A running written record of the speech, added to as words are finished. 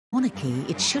Monarchy,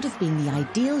 it should have been the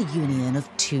ideal union of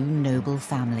two noble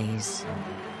families.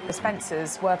 The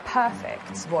Spencers were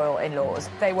perfect royal in-laws.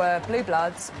 They were blue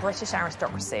bloods, British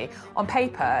aristocracy. On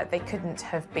paper, they couldn't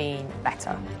have been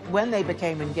better. When they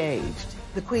became engaged,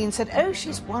 the Queen said, "Oh,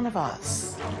 she's one of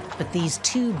us." But these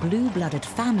two blue-blooded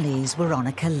families were on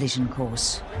a collision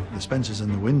course. The Spencers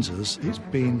and the Windsors, it's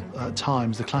been, at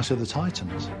times, the clash of the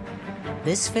titans.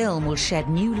 This film will shed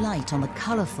new light on the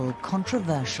colourful,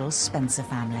 controversial Spencer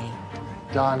family.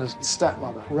 Diana's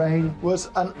stepmother, Reine, was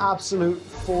an absolute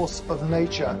force of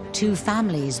nature. Two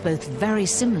families both very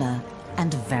similar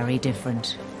and very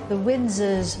different. The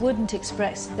Windsors wouldn't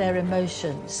express their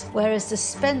emotions, whereas the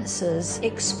Spencers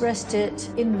expressed it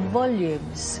in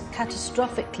volumes,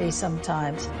 catastrophically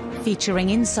sometimes. Featuring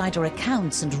insider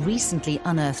accounts and recently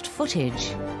unearthed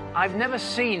footage. I've never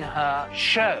seen her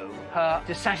show her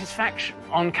dissatisfaction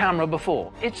on camera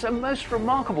before. It's a most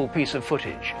remarkable piece of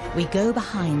footage. We go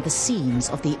behind the scenes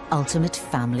of the ultimate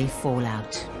family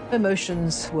fallout.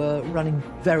 Emotions were running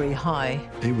very high.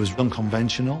 It was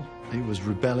unconventional, it was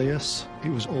rebellious, it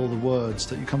was all the words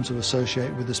that you come to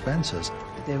associate with the Spencers.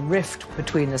 The rift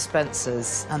between the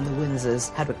Spencers and the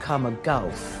Windsors had become a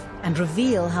gulf. And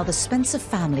reveal how the Spencer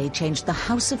family changed the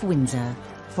House of Windsor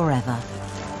forever.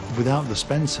 Without the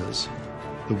Spencers,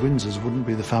 the Windsors wouldn't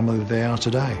be the family they are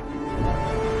today.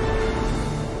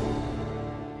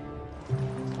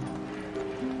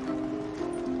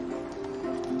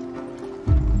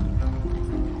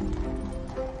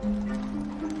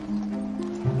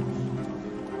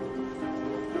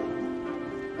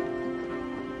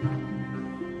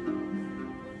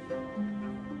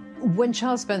 When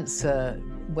Charles Spencer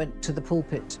went to the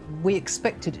pulpit, we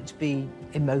expected it to be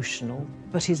emotional,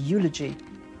 but his eulogy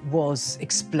was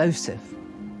explosive.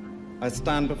 I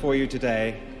stand before you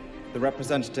today, the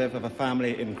representative of a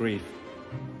family in grief,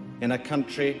 in a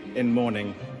country in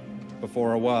mourning,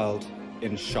 before a world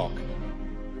in shock.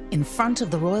 In front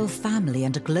of the royal family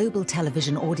and a global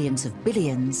television audience of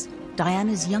billions,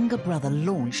 Diana's younger brother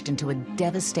launched into a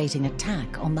devastating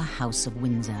attack on the House of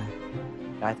Windsor.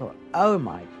 I thought, oh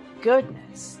my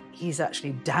goodness, he's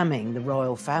actually damning the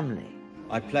royal family.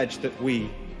 I pledge that we,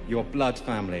 your blood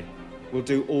family, will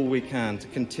do all we can to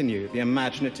continue the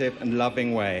imaginative and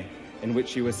loving way in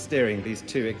which you are steering these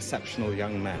two exceptional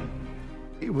young men.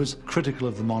 It was critical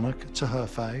of the monarch to her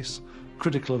face,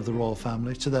 critical of the royal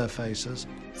family to their faces.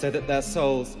 So that their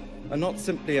souls are not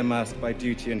simply immersed by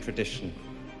duty and tradition,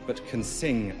 but can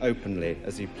sing openly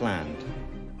as you planned.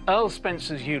 Earl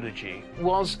Spencer's eulogy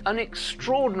was an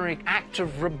extraordinary act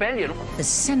of rebellion. For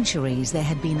centuries, there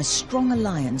had been a strong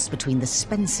alliance between the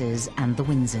Spencers and the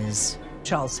Windsors.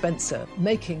 Charles Spencer,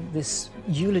 making this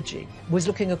eulogy, was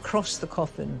looking across the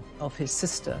coffin of his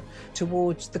sister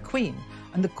towards the Queen,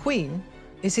 and the Queen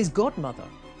is his godmother.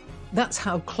 That's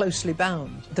how closely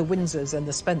bound the Windsors and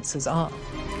the Spencers are.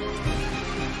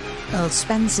 Earl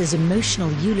Spencer's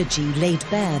emotional eulogy laid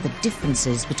bare the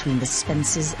differences between the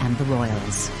Spencers and the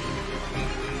royals.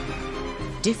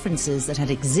 Differences that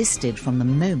had existed from the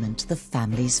moment the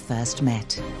families first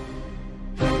met.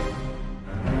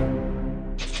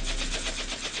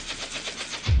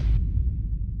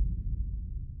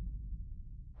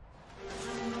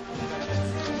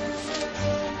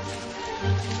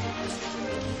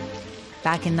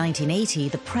 Back in 1980,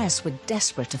 the press were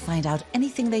desperate to find out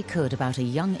anything they could about a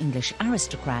young English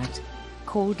aristocrat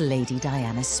called Lady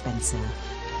Diana Spencer.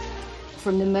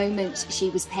 From the moment she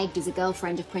was pegged as a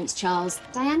girlfriend of Prince Charles,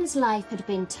 Diana's life had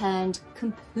been turned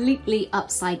completely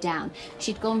upside down.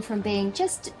 She'd gone from being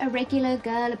just a regular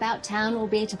girl about town,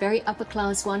 albeit a very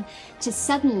upper-class one, to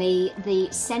suddenly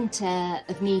the centre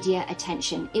of media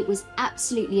attention. It was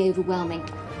absolutely overwhelming.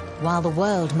 While the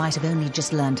world might have only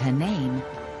just learned her name,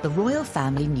 the royal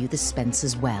family knew the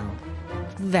Spencers well,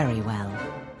 very well.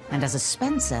 And as a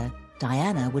Spencer,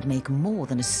 Diana would make more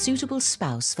than a suitable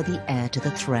spouse for the heir to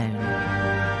the throne.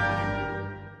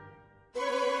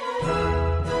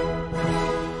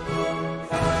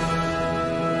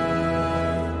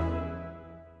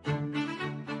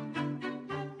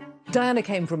 Diana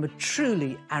came from a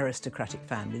truly aristocratic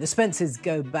family. The Spencers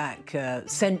go back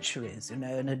centuries, you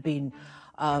know, and had been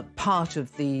part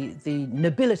of the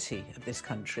nobility of this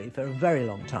country for a very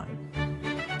long time.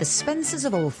 The Spencers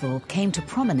of Althorp came to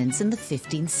prominence in the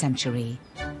 15th century,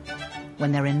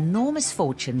 when their enormous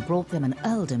fortune brought them an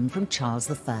earldom from Charles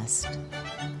I.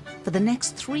 For the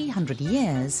next 300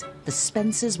 years, the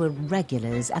Spencers were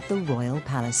regulars at the royal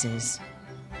palaces.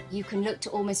 You can look to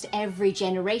almost every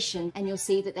generation and you'll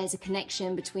see that there's a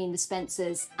connection between the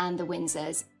Spencers and the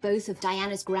Windsors. Both of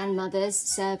Diana's grandmothers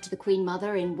served the Queen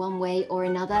Mother in one way or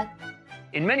another.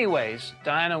 In many ways,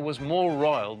 Diana was more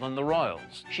royal than the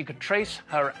royals. She could trace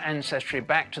her ancestry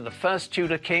back to the first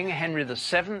Tudor king, Henry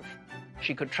VII.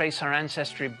 She could trace her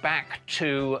ancestry back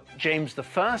to James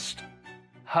I.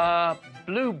 Her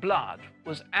blue blood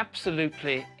was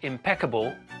absolutely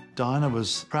impeccable. Diana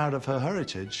was proud of her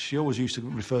heritage. She always used to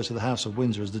refer to the House of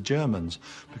Windsor as the Germans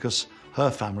because her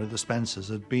family, the Spencers,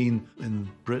 had been in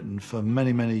Britain for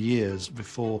many, many years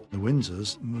before the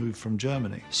Windsors moved from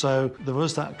Germany. So there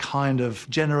was that kind of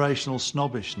generational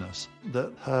snobbishness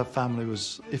that her family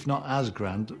was, if not as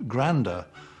grander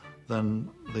than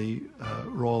the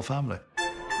royal family.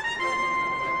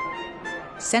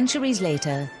 Centuries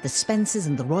later, the Spencers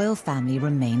and the royal family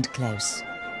remained close.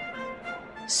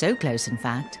 So close, in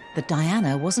fact, that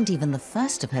Diana wasn't even the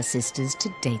first of her sisters to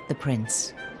date the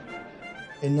prince.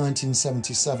 In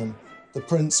 1977, the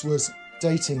prince was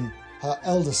dating her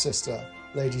elder sister,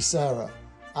 Lady Sarah,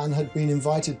 and had been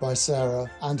invited by Sarah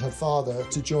and her father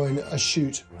to join a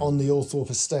shoot on the Althorpe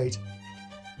estate.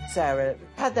 Sarah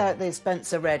had the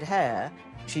Spencer red hair.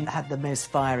 She had the most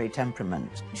fiery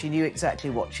temperament. She knew exactly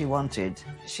what she wanted.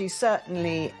 She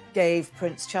certainly gave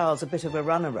Prince Charles a bit of a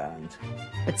runaround.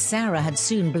 But Sarah had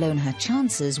soon blown her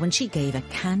chances when she gave a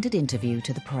candid interview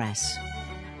to the press.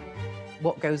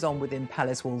 What goes on within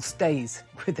palace walls stays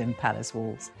within palace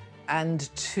walls. And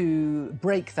to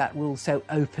break that rule so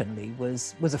openly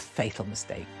was a fatal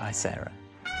mistake by Sarah.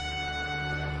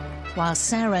 While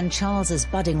Sarah and Charles's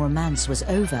budding romance was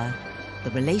over, the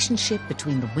relationship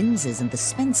between the Windsors and the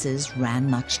Spencers ran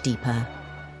much deeper.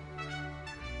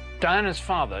 Diana's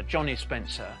father, Johnny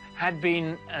Spencer, had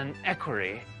been an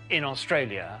equerry in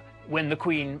Australia when the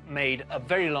Queen made a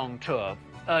very long tour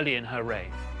early in her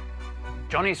reign.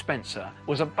 Johnny Spencer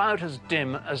was about as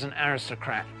dim as an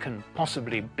aristocrat can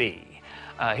possibly be.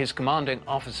 His commanding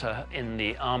officer in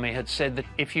the army had said that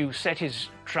if you set his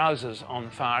trousers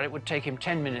on fire, it would take him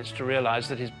 10 minutes to realize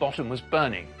that his bottom was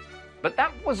burning. But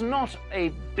that was not a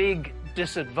big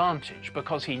disadvantage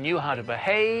because he knew how to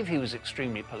behave, he was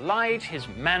extremely polite, his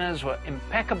manners were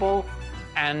impeccable,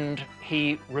 and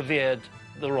he revered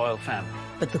the royal family.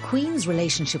 But the Queen's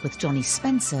relationship with Johnny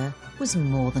Spencer was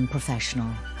more than professional.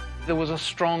 There was a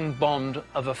strong bond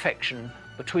of affection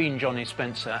between Johnny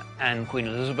Spencer and Queen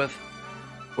Elizabeth.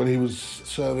 When he was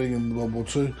serving in World War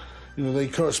II, they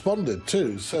corresponded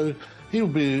too. So he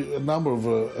would be a number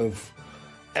of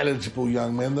eligible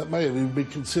young men that may even be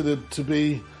considered to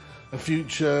be a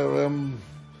future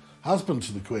husband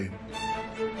to the Queen.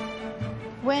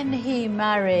 When he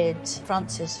married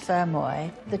Frances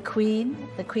Fermoy, the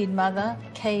Queen Mother,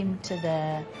 came to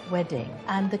their wedding,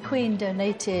 and the Queen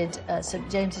donated St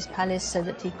James's Palace so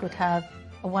that he could have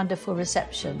a wonderful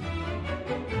reception.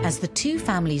 As the two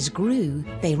families grew,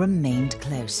 they remained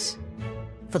close.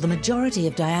 For the majority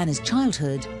of Diana's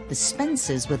childhood, the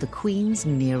Spencers were the Queen's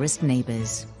nearest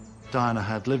neighbours. Diana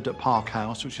had lived at Park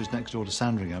House, which is next door to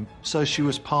Sandringham, so she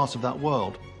was part of that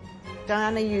world.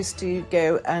 Diana used to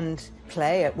go and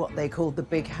play at what they called the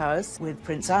big house with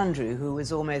Prince Andrew, who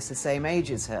was almost the same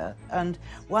age as her. And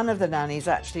one of the nannies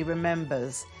actually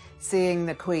remembers seeing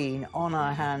the Queen on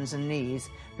her hands and knees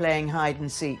playing hide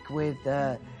and seek with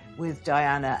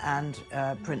Diana and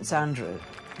Prince Andrew.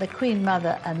 The Queen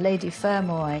Mother and Lady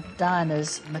Fermoy,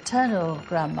 Diana's maternal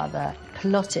grandmother,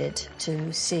 plotted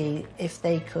to see if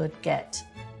they could get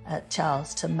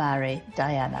Charles to marry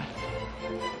Diana.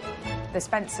 The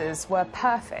Spencers were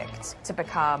perfect to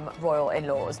become royal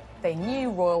in-laws. They knew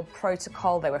royal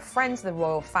protocol, they were friends of the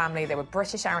royal family, they were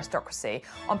British aristocracy.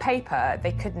 On paper,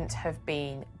 they couldn't have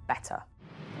been better.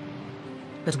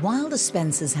 But while the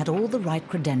Spencers had all the right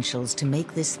credentials to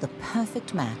make this the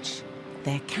perfect match,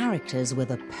 their characters were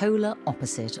the polar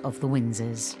opposite of the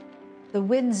Windsors. The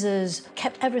Windsors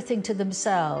kept everything to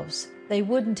themselves. They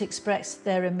wouldn't express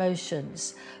their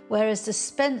emotions, whereas the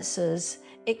Spencers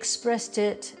expressed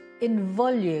it in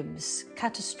volumes,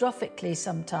 catastrophically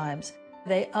sometimes.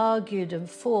 They argued and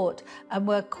fought and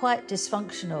were quite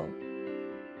dysfunctional.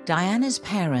 Diana's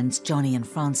parents, Johnny and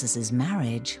Frances's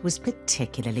marriage, was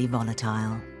particularly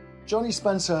volatile. Johnny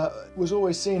Spencer was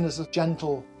always seen as a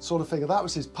gentle sort of figure. That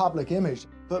was his public image.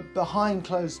 But behind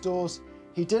closed doors,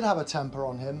 he did have a temper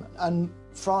on him, and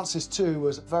Frances too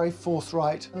was very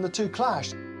forthright, and the two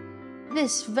clashed.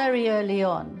 This very early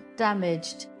on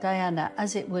damaged Diana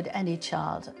as it would any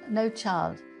child. No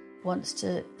child wants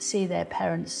to see their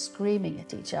parents screaming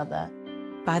at each other.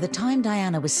 By the time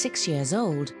Diana was 6 years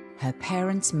old, her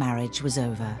parents' marriage was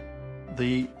over.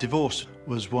 The divorce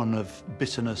was one of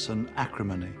bitterness and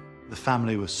acrimony. The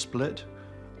family was split.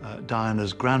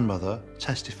 Diana's grandmother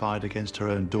testified against her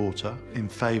own daughter in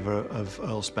favour of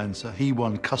Earl Spencer. He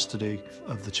won custody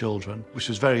of the children, which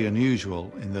was very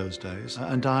unusual in those days,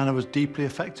 and Diana was deeply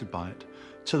affected by it,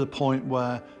 to the point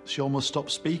where she almost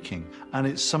stopped speaking, and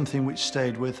it's something which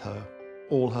stayed with her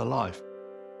all her life.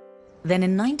 Then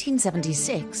in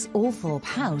 1976, Althorpe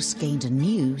House gained a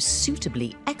new,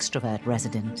 suitably extrovert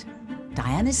resident,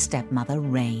 Diana's stepmother,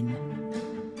 Rain.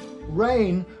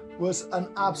 Rain was an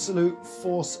absolute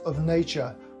force of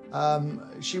nature.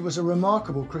 She was a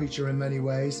remarkable creature in many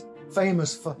ways,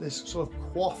 famous for this sort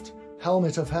of coiffed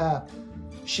helmet of hair.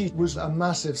 She was a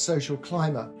massive social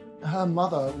climber. Her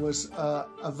mother was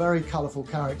a very colourful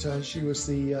character. She was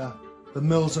the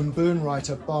Mills and Boon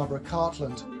writer Barbara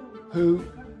Cartland, who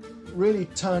really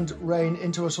turned Rain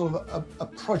into a sort of a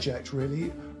project,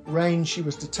 really. Rain, she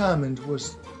was determined,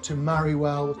 was to marry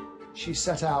well. She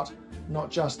set out not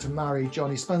just to marry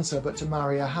Johnny Spencer, but to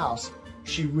marry a house.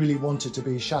 She really wanted to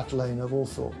be Chatelaine of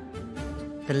Althorpe.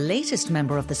 The latest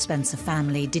member of the Spencer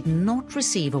family did not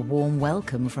receive a warm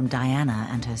welcome from Diana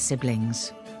and her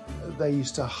siblings. They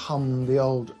used to hum the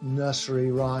old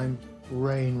nursery rhyme,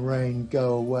 "Rain, rain,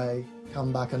 go away,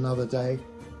 come back another day,"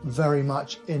 very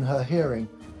much in her hearing.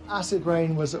 Acid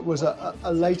Rain was a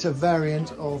later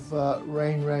variant of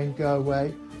Rain, rain, go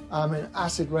away.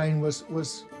 Acid Rain was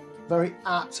very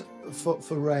apt for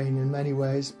Rain in many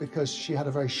ways because she had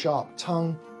a very sharp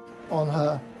tongue on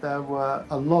her. There were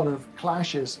a lot of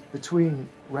clashes between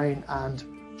Rain and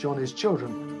Johnny's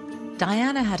children.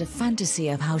 Diana had a fantasy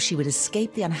of how she would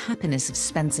escape the unhappiness of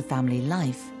Spencer family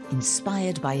life,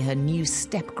 inspired by her new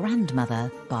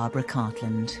step-grandmother, Barbara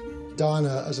Cartland.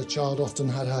 Diana, as a child, often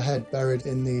had her head buried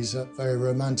in these very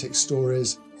romantic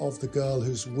stories of the girl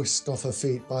who's whisked off her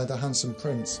feet by the handsome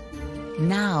prince.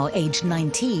 Now, aged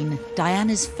 19,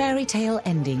 Diana's fairy tale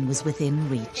ending was within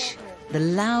reach. The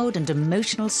loud and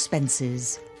emotional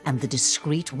Spencers and the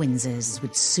discreet Windsors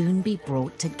would soon be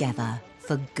brought together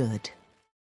for good.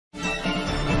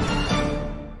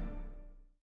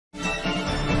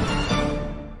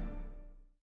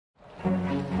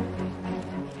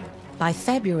 By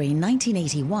February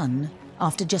 1981,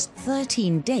 after just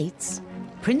 13 dates,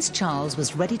 Prince Charles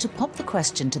was ready to pop the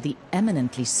question to the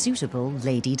eminently suitable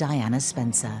Lady Diana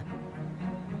Spencer.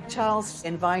 Charles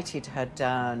invited her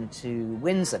down to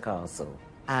Windsor Castle,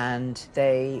 and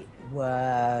they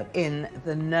were in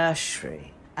the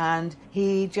nursery. And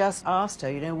he just asked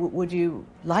her, you know, would you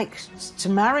like to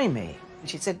marry me? And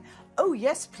she said, oh,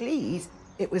 yes, please.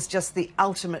 It was just the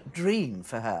ultimate dream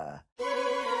for her.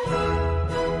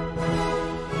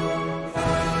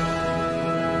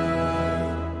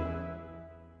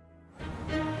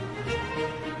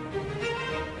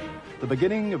 The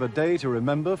beginning of a day to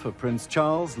remember for Prince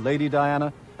Charles, Lady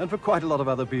Diana, and for quite a lot of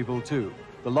other people too.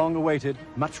 The long-awaited,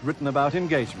 much written about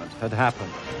engagement had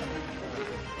happened.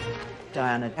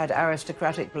 Diana had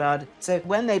aristocratic blood, so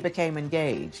when they became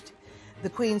engaged, the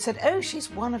Queen said, oh,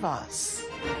 she's one of us.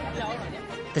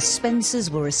 The Spencers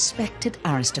were respected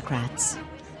aristocrats,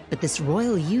 but this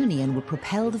royal union would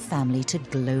propel the family to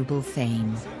global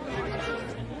fame.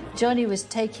 Johnny was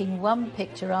taking one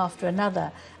picture after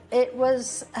another. It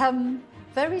was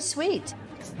very sweet.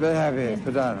 Very happy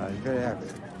for Diana, very happy.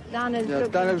 Diana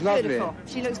looks lovely. Beautiful.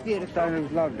 She looks beautiful. Diana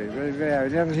looks lovely, very, very happy.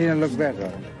 I've never seen her look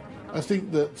better. I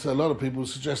think that a lot of people were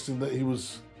suggesting that he'd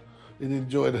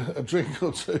enjoyed a drink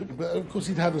or two, but of course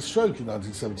he'd had a stroke in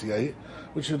 1978,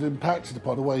 which had impacted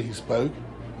upon the way he spoke.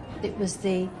 It was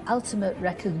the ultimate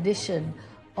recognition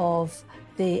of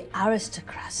the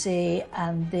aristocracy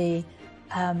and the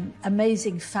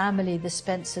amazing family the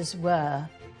Spencers were,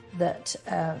 that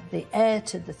the heir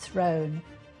to the throne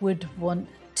would want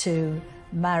to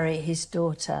marry his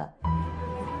daughter.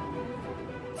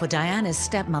 For Diana's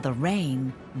stepmother,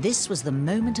 Rain, this was the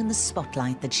moment in the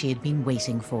spotlight that she had been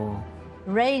waiting for.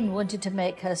 Rain wanted to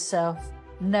make herself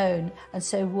known and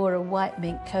so wore a white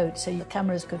mink coat so the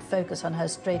cameras could focus on her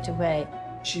straight away.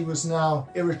 She was now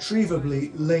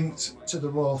irretrievably linked to the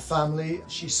royal family.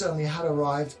 She certainly had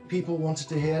arrived. People wanted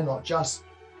to hear not just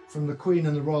from the Queen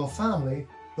and the royal family,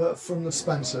 but from the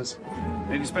Spencers.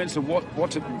 Lady Spencer, what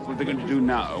are they going to do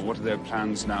now? What are their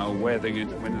plans now? When are they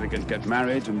going to get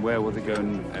married, and where will they go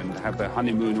and have their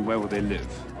honeymoon, and where will they live?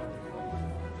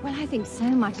 Well, I think so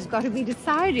much has got to be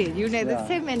decided. You know, there's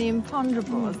so many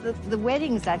imponderables. The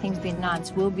weddings, I think, have been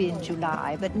announced will be in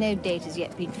July, but no date has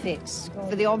yet been fixed.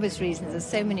 For the obvious reasons, there's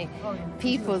so many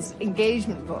people's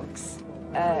engagement books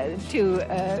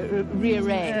to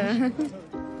rearrange.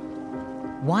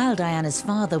 While Diana's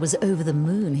father was over the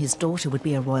moon his daughter would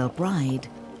be a royal bride,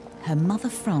 her mother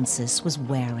Frances was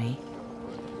wary.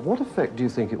 What effect do you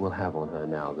think it will have on her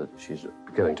now that she's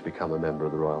going to become a member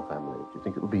of the royal family? Do you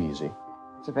think it will be easy?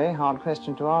 It's a very hard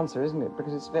question to answer, isn't it?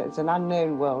 Because it's an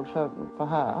unknown world for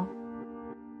her.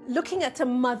 Looking at a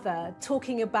mother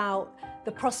talking about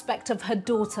the prospect of her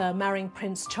daughter marrying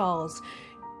Prince Charles,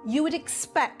 you would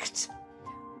expect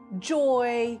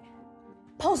joy,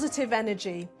 positive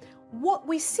energy. What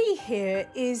we see here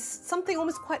is something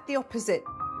almost quite the opposite.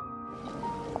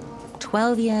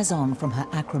 12 years on from her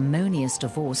acrimonious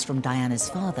divorce from Diana's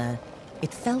father,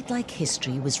 it felt like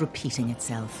history was repeating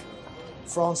itself.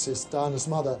 Frances, Diana's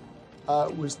mother,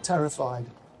 was terrified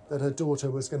that her daughter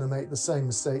was going to make the same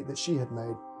mistake that she had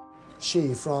made.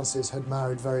 She, Frances, had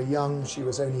married very young. She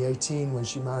was only 18 when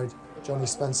she married Johnny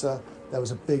Spencer. There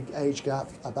was a big age gap,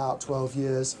 about 12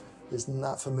 years. Isn't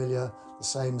that familiar? The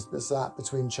same as that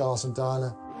between Charles and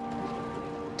Diana.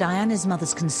 Diana's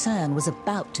mother's concern was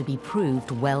about to be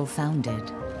proved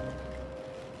well-founded.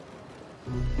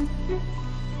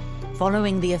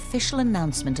 Following the official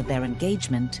announcement of their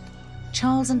engagement,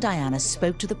 Charles and Diana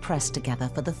spoke to the press together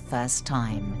for the first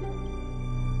time.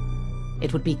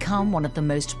 It would become one of the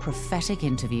most prophetic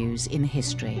interviews in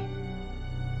history.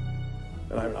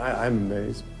 I'm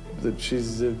amazed that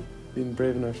she's been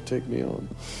brave enough to take me on.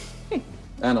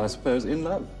 And I suppose in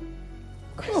love.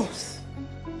 Of course.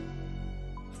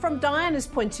 From Diana's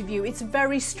point of view, it's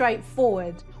very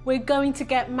straightforward. We're going to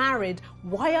get married.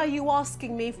 Why are you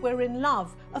asking me if we're in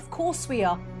love? Of course we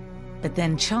are. But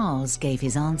then Charles gave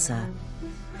his answer.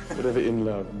 Whatever in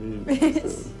love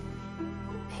means.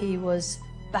 He was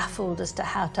baffled as to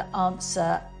how to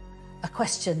answer a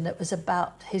question that was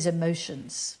about his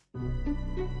emotions.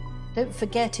 Don't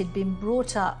forget, he'd been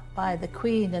brought up by the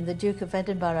Queen and the Duke of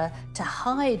Edinburgh to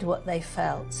hide what they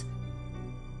felt.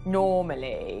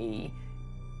 Normally,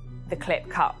 the clip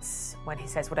cuts when he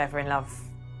says whatever in love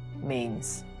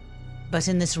means. But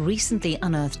in this recently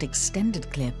unearthed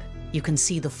extended clip, you can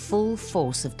see the full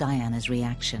force of Diana's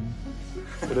reaction.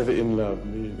 Whatever in love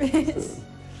means.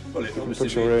 Well, it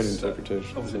put your own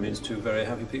interpretation. Obviously means two very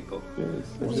happy people. Yes.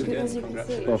 Once again,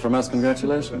 congratulations. Well, from us,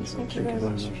 congratulations. Thank you very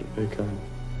much. Very kind.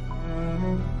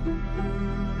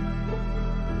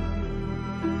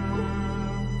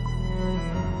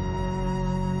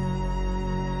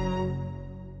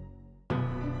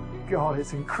 God,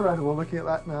 it's incredible looking at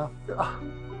that now.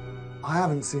 I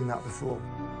haven't seen that before.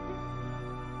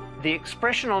 The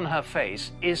expression on her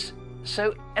face is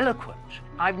so eloquent.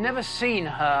 I've never seen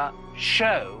her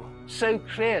show so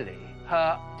clearly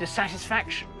her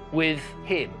dissatisfaction with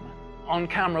him on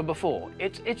camera before.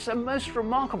 It's a most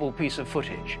remarkable piece of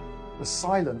footage. The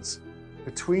silence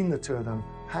between the two of them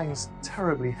hangs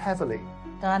terribly heavily.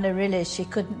 Diana realised she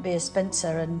couldn't be a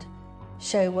Spencer and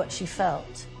show what she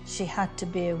felt. She had to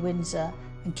be a Windsor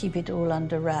and keep it all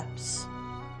under wraps.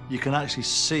 You can actually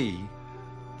see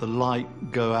the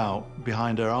light go out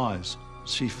behind her eyes.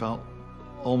 She felt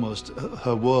almost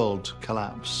her world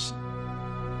collapse.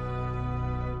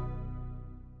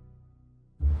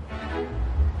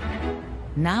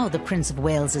 Now the Prince of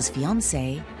Wales's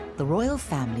fiancée, the royal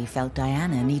family felt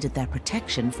Diana needed their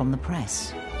protection from the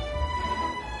press.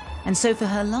 And so for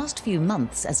her last few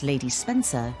months as Lady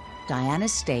Spencer, Diana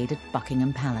stayed at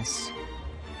Buckingham Palace.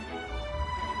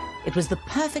 It was the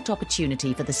perfect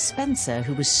opportunity for the Spencer,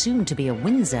 who was soon to be a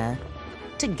Windsor,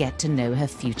 to get to know her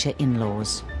future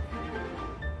in-laws.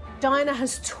 Diana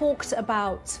has talked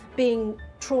about being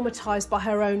traumatised by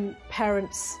her own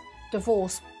parents'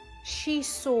 divorce. She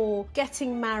saw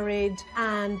getting married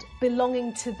and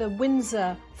belonging to the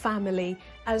Windsor family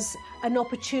as an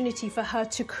opportunity for her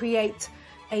to create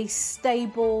a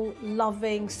stable,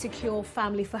 loving, secure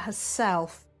family for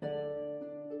herself.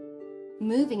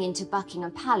 Moving into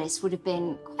Buckingham Palace would have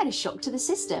been quite a shock to the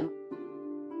system.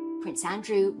 Prince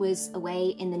Andrew was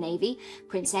away in the Navy,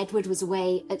 Prince Edward was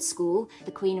away at school,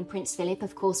 the Queen and Prince Philip,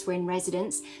 of course, were in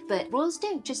residence, but royals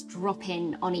don't just drop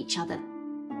in on each other.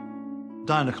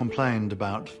 Diana complained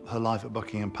about her life at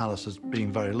Buckingham Palace as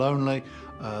being very lonely.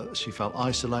 She felt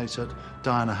isolated.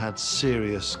 Diana had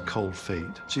serious cold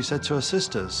feet. She said to her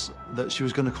sisters that she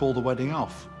was going to call the wedding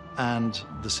off. And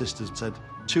the sisters said,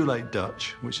 "Too late,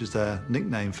 Dutch," which is their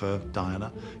nickname for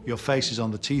Diana. "Your face is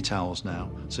on the tea towels now,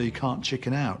 so you can't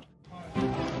chicken out."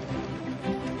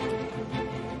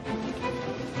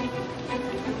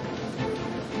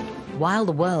 While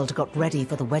the world got ready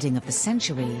for the wedding of the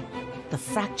century, the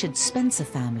fractured Spencer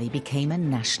family became a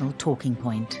national talking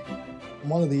point.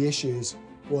 One of the issues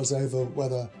was over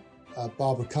whether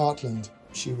Barbara Cartland,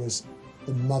 she was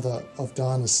the mother of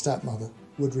Diana's stepmother,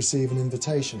 would receive an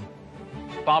invitation.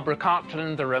 Barbara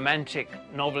Cartland, the romantic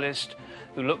novelist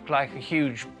who looked like a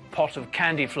huge pot of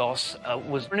candy floss,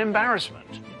 was an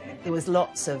embarrassment. There was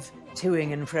lots of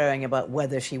toing and froing about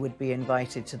whether she would be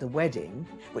invited to the wedding,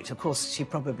 which of course she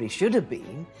probably should have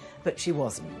been, but she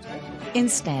wasn't.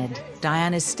 Instead,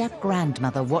 Diana's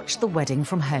step-grandmother watched the wedding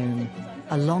from home,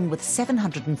 along with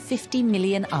 750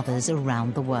 million others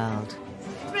around the world.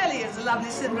 It really is a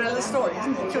lovely Cinderella story,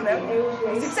 isn't it? You know,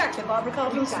 it's exactly Barbara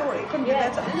Cartle's story. It couldn't be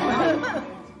better.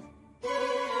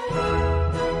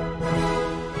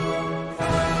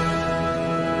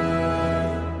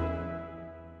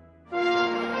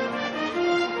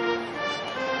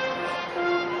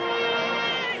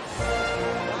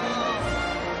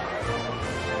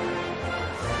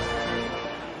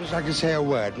 I can say a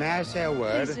word. May I say a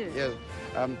word? Please do. Yes.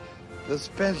 The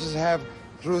Spencers have,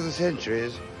 through the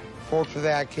centuries, fought for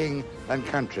their king and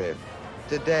country.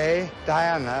 Today,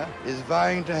 Diana is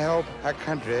vying to help her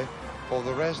country for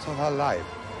the rest of her life.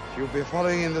 She will be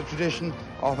following in the tradition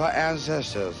of her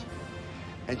ancestors,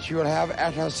 and she will have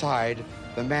at her side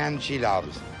the man she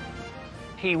loves.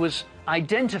 He was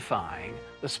identifying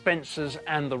the Spencers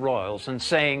and the royals and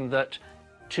saying that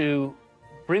to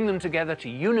bring them together, to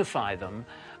unify them,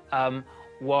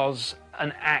 was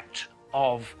an act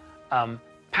of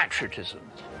patriotism.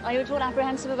 Are you at all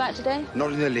apprehensive about today?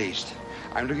 Not in the least.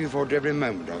 I'm looking forward to every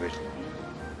moment of it.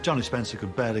 Johnny Spencer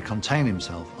could barely contain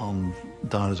himself on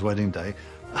Diana's wedding day.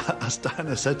 As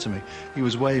Diana said to me, he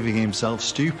was waving himself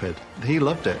stupid. He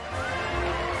loved it.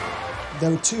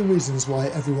 There were two reasons why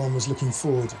everyone was looking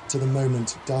forward to the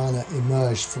moment Diana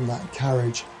emerged from that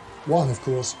carriage. One, of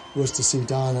course, was to see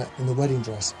Diana in the wedding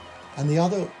dress, and the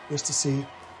other was to see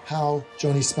how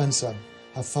Johnny Spencer,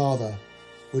 her father,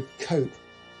 would cope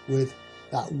with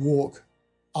that walk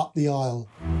up the aisle.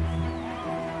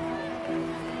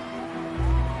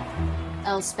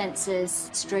 Earl Spencer's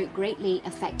stroke greatly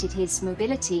affected his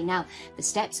mobility. Now, the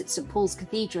steps at St Paul's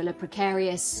Cathedral are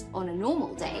precarious on a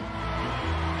normal day.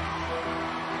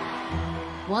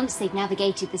 Once they'd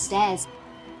navigated the stairs,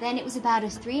 then it was about a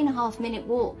 3.5-minute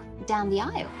walk down the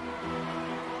aisle.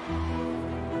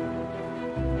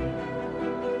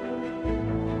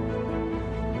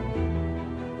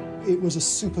 It was a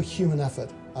superhuman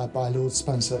effort by Lord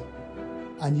Spencer,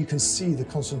 and you can see the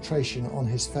concentration on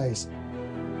his face.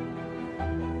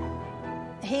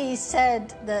 He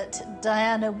said that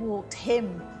Diana walked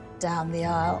him down the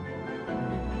aisle,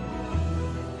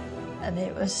 and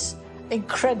it was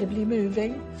incredibly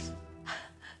moving.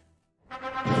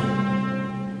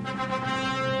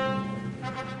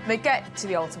 They get to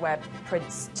the altar where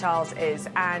Prince Charles is,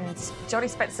 and Johnny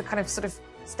Spencer kind of sort of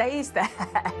stays there.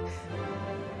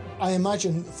 I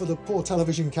imagine for the poor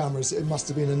television cameras it must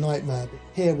have been a nightmare.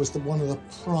 Here was one of the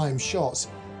prime shots,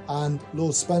 and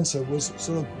Lord Spencer was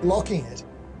sort of blocking it.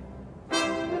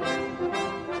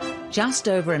 Just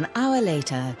over an hour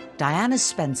later, Diana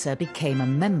Spencer became a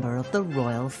member of the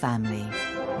royal family.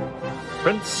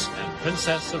 Prince and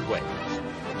Princess of Wales.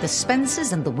 The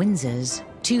Spencers and the Windsors,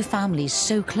 two families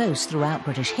so close throughout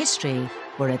British history,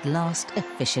 were at last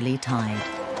officially tied.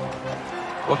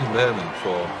 What a moment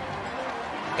for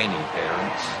any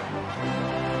parents.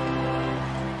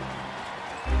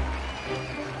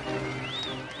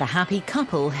 The happy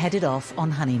couple headed off on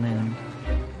honeymoon.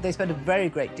 They spent a very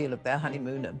great deal of their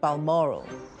honeymoon at Balmoral.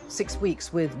 6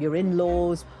 weeks with your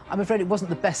in-laws. I'm afraid it wasn't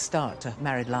the best start to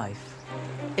married life.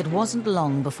 It wasn't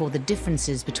long before the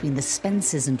differences between the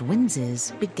Spencers and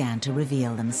Windsors began to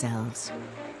reveal themselves.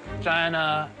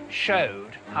 Diana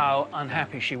showed how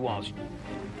unhappy she was.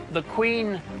 The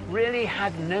Queen really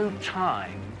had no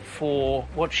time for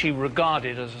what she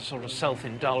regarded as a sort of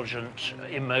self-indulgent,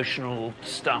 emotional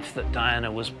stuff that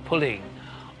Diana was pulling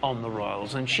on the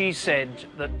royals, and she said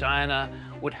that Diana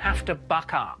would have to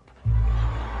buck up.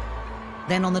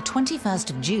 Then on the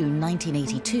 21st of June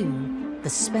 1982, the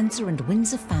Spencer and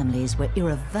Windsor families were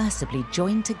irreversibly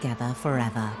joined together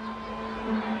forever.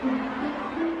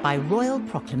 By royal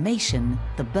proclamation,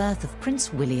 the birth of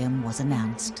Prince William was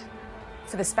announced.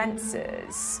 For the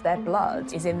Spencers, their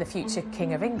blood is in the future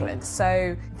King of England,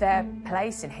 so their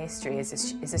place in history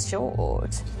is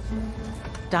assured.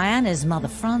 Diana's mother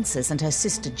Frances and her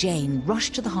sister Jane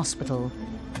rushed to the hospital,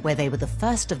 where they were the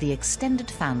first of the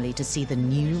extended family to see the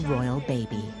new royal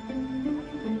baby.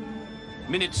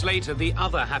 Minutes later, the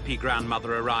other happy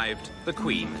grandmother arrived, the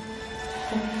Queen.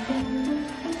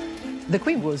 The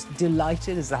Queen was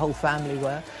delighted, as the whole family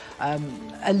were.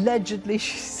 Allegedly,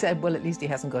 she said, well, at least he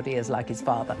hasn't got ears like his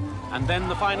father. And then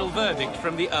the final verdict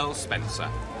from the Earl Spencer.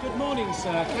 Good morning,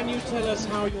 sir. Can you tell us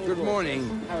how your... Good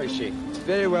morning. How is she?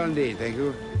 Very well indeed, thank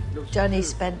you. Johnny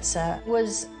Spencer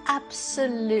was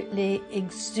absolutely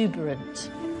exuberant.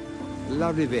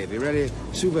 Lovely baby, really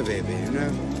super baby, you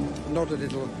know. Not a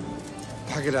little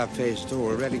Pack it up, face. Oh,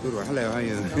 a really good one. Hello, how are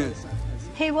you?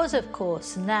 He was, of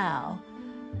course, now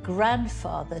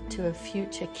grandfather to a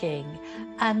future king,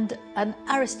 and an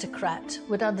aristocrat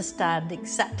would understand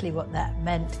exactly what that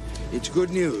meant. It's good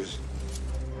news.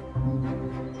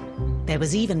 There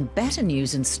was even better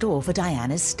news in store for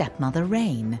Diana's stepmother,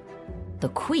 Rain. The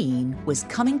Queen was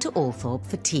coming to Althorpe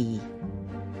for tea.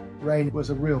 Rain was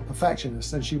a real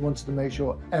perfectionist, and she wanted to make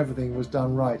sure everything was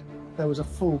done right. There was a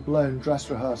full-blown dress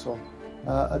rehearsal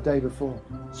a day before.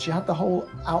 She had the whole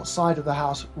outside of the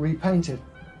house repainted.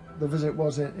 The visit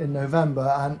was in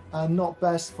November, and not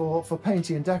best for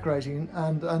painting and decorating,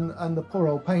 and the poor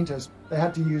old painters, they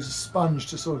had to use a sponge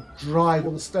to sort of dry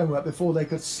all the stonework before they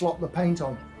could slop the paint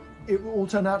on. It all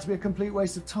turned out to be a complete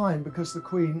waste of time because the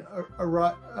Queen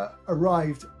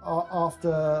arrived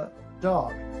after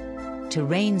dark. To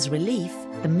Rain's relief,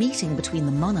 the meeting between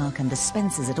the monarch and the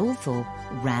Spencers at Althorpe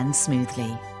ran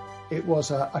smoothly. It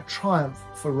was a triumph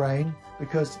for Rain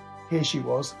because here she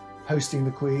was, hosting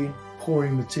the Queen,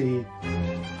 pouring the tea.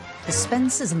 The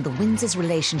Spencers and the Windsors'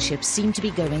 relationship seemed to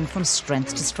be going from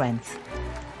strength to strength.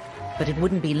 But it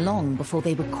wouldn't be long before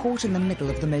they were caught in the middle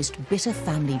of the most bitter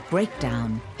family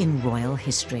breakdown in royal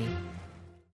history.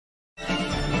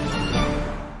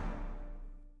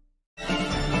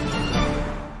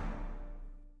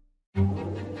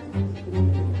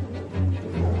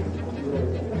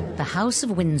 The House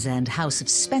of Windsor and House of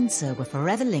Spencer were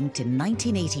forever linked in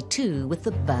 1982 with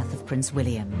the birth of Prince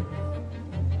William.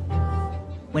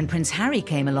 When Prince Harry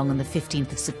came along on the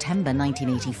 15th of September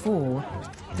 1984,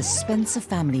 the Spencer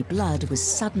family blood was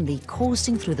suddenly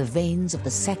coursing through the veins of the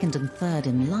second and third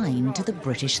in line to the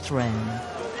British throne.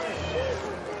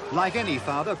 Like any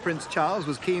father, Prince Charles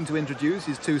was keen to introduce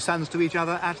his two sons to each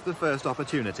other at the first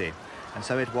opportunity. And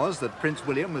so it was that Prince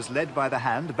William was led by the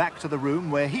hand back to the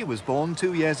room where he was born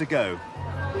 2 years ago.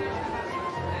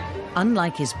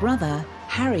 Unlike his brother,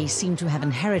 Harry seemed to have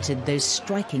inherited those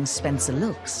striking Spencer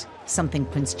looks, something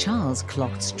Prince Charles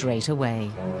clocked straight away.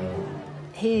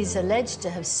 He's alleged to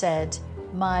have said,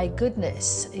 "My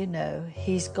goodness, you know,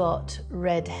 he's got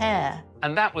red hair."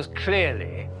 And that was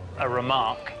clearly a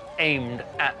remark aimed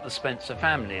at the Spencer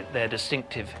family. Their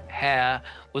distinctive hair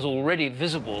was already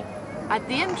visible. At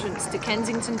the entrance to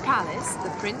Kensington Palace,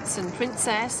 the Prince and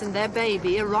Princess and their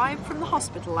baby arrived from the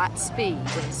hospital at speed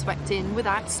and swept in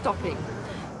without stopping.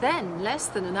 Then, less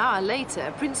than an hour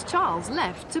later, Prince Charles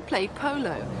left to play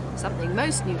polo, something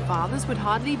most new fathers would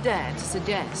hardly dare to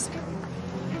suggest.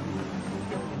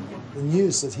 The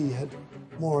news that he had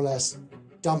more or less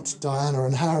dumped Diana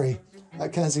and Harry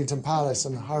at Kensington Palace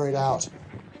and hurried out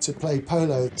to play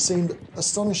polo seemed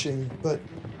astonishing, but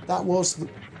that was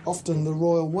often the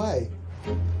royal way.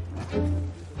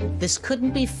 This couldn't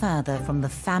be further from the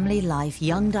family life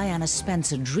young Diana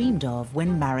Spencer dreamed of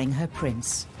when marrying her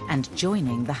prince and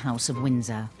joining the House of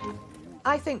Windsor.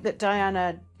 I think that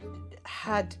Diana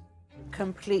had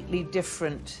completely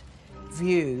different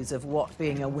views of what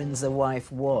being a Windsor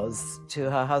wife was to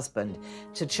her husband.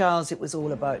 To Charles, it was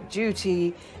all about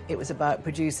duty. It was about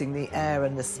producing the heir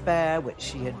and the spare, which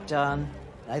she had done.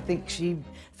 I think she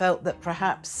felt that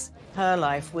perhaps her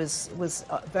life was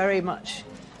very much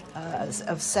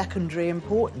of secondary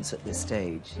importance at this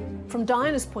stage. From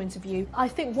Diana's point of view, I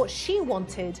think what she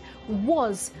wanted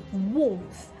was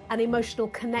warmth and emotional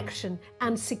connection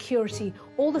and security,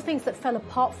 all the things that fell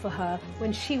apart for her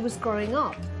when she was growing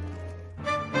up.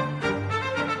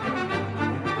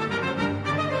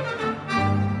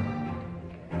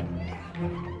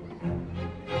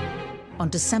 On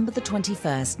December the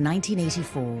 21st,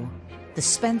 1984, the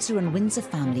Spencer and Windsor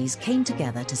families came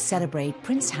together to celebrate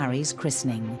Prince Harry's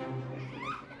christening.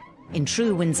 In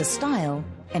true Windsor style,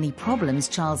 any problems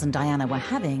Charles and Diana were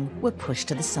having were pushed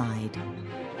to the side.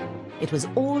 It was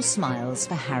all smiles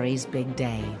for Harry's big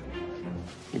day.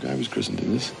 Look, I was christened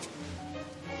in this.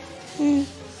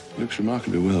 Looks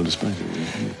remarkably well, despite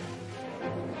it.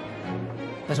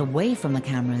 But away from the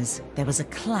cameras, there was a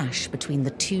clash between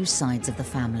the two sides of the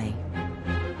family.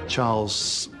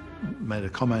 Charles made a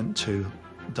comment to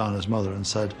Diana's mother and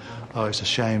said, "Oh, it's a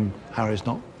shame Harry's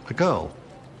not a girl."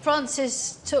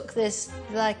 Frances took this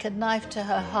like a knife to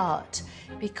her heart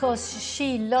because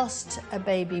she lost a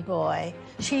baby boy.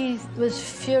 She was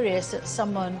furious that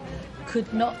someone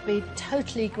could not be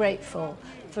totally grateful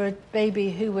for a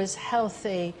baby who was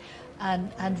healthy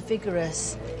and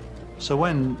vigorous. So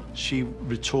when she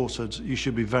retorted, "You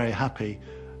should be very happy,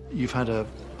 you've had a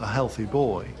healthy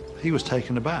boy," he was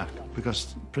taken aback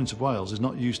because Prince of Wales is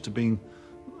not used to being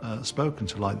spoken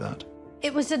to like that.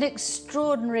 It was an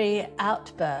extraordinary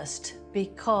outburst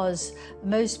because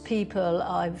most people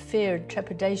are in fear and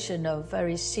trepidation of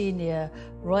very senior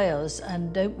royals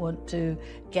and don't want to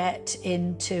get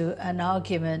into an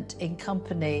argument in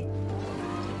company.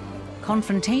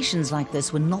 Confrontations like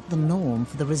this were not the norm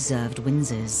for the reserved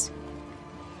Windsors.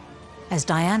 As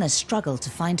Diana struggled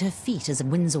to find her feet as a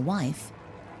Windsor wife,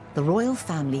 the royal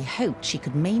family hoped she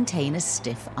could maintain a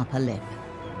stiff upper lip.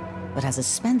 But as a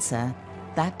Spencer,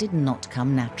 that did not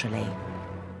come naturally.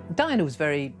 Diana was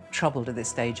very troubled at this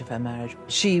stage of her marriage.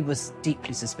 She was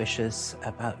deeply suspicious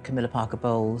about Camilla Parker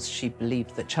Bowles. She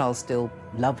believed that Charles still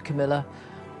loved Camilla,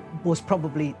 was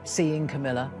probably seeing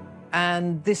Camilla,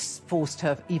 and this forced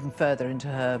her even further into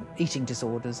her eating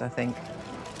disorders, I think.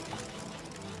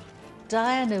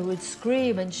 Diana would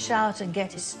scream and shout and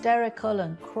get hysterical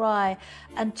and cry,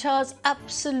 and Charles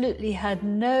absolutely had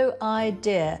no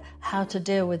idea how to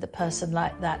deal with a person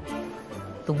like that.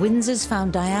 The Windsors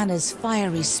found Diana's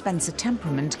fiery Spencer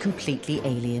temperament completely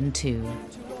alien too.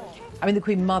 I mean, the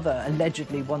Queen Mother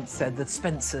allegedly once said the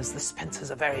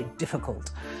Spencers are very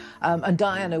difficult. And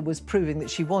Diana was proving that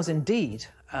she was indeed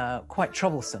quite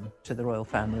troublesome to the royal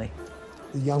family.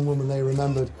 The young woman they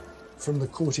remembered from the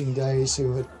courting days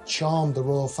who had charmed the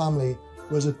royal family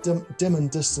was a dim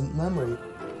and distant memory.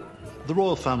 The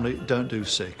royal family don't do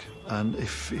sick, and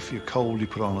if you're cold, you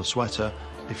put on a sweater.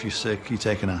 If you're sick, you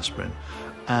take an aspirin.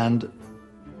 And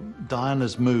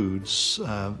Diana's moods,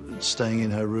 staying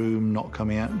in her room, not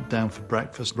coming down for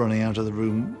breakfast, running out of the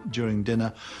room during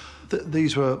dinner,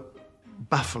 these were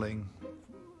baffling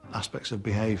aspects of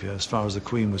behaviour as far as the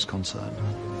Queen was concerned.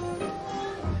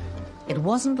 It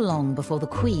wasn't long before the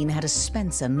Queen had a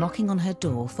Spencer knocking on her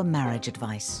door for marriage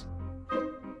advice.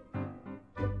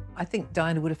 I think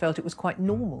Diana would have felt it was quite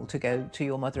normal to go to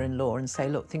your mother-in-law and say,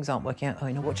 look, things aren't working out. Oh,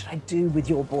 you know, what should I do with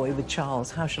your boy, with Charles?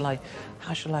 How shall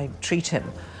I treat him?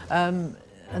 And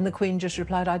the Queen just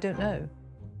replied, I don't know.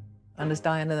 And as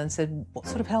Diana then said, what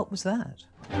sort of help was that?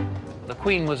 The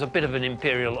Queen was a bit of an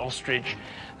imperial ostrich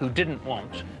who didn't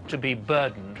want to be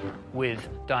burdened with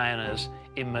Diana's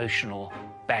emotional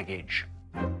baggage.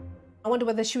 I wonder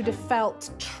whether she would have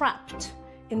felt trapped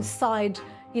inside,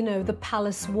 you know, the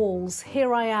palace walls.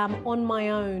 Here I am on my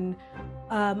own.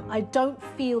 I don't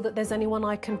feel that there's anyone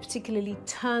I can particularly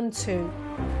turn to.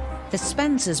 The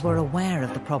Spencers were aware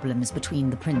of the problems between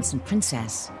the Prince and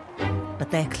Princess, but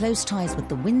their close ties with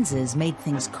the Windsors made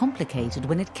things complicated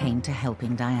when it came to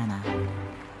helping Diana.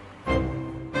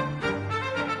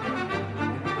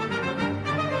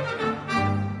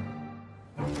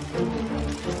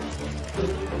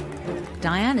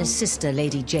 Diana's sister,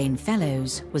 Lady Jane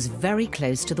Fellows, was very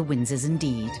close to the Windsors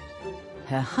indeed.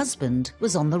 Her husband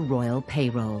was on the royal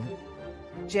payroll.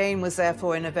 Jane was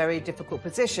therefore in a very difficult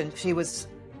position. She was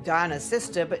Diana's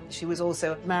sister, but she was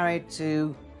also married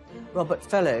to Robert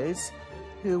Fellows,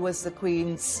 who was the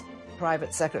Queen's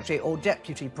private secretary or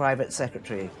deputy private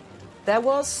secretary. There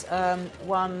was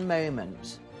one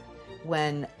moment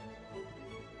when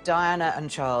Diana and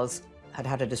Charles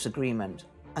had a disagreement.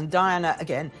 And Diana,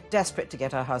 again, desperate to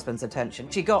get her husband's attention,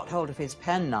 she got hold of his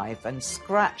penknife and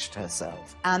scratched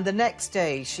herself. And the next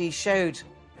day, she showed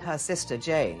her sister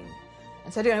Jane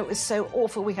and said, you know, it was so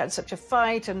awful, we had such a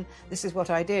fight, and this is what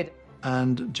I did.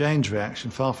 And Jane's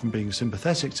reaction, far from being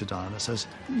sympathetic to Diana, says,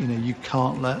 you know, you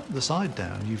can't let the side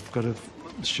down. You've got to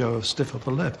show a stiff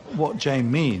upper lip. What Jane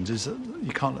means is that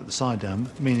you can't let the side down,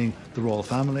 meaning the royal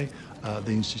family,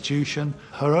 the institution,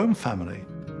 her own family.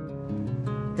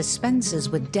 The Spencers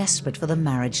were desperate for the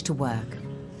marriage to work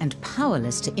and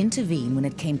powerless to intervene when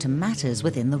it came to matters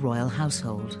within the royal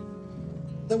household.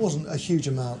 There wasn't a huge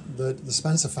amount that the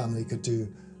Spencer family could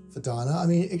do for Diana, I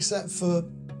mean, except for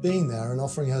being there and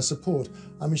offering her support.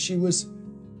 I mean, she was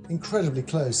incredibly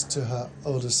close to her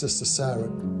older sister, Sarah.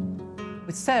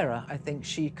 With Sarah, I think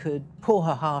she could pour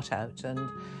her heart out and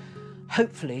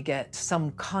hopefully get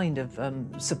some kind of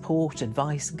support,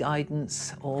 advice,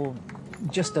 guidance, or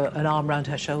just an arm round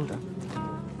her shoulder.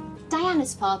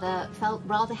 Diana's father felt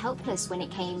rather helpless when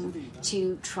it came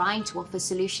to trying to offer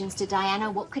solutions to Diana.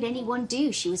 What could anyone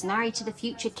do? She was married to the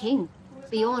future king.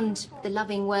 Beyond the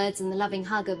loving words and the loving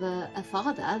hug of a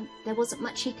father, there wasn't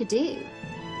much he could do.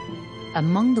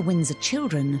 Among the Windsor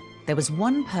children, there was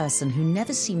one person who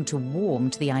never seemed to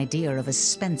warm to the idea of a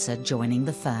Spencer joining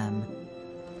the firm: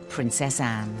 Princess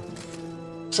Anne.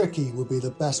 Tricky would be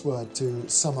the best word to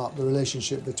sum up the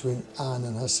relationship between Anne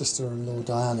and her sister-in-law,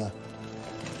 Diana.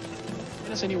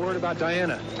 Tell us any word about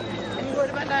Diana. Any word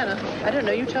about Diana? I don't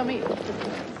know, you tell me.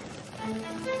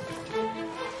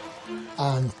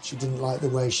 And she didn't like the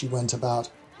way she went about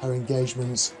her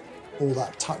engagements, all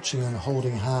that touching and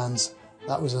holding hands.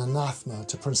 That was an anathema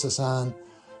to Princess Anne,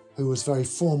 who was very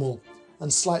formal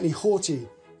and slightly haughty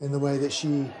in the way that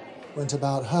she went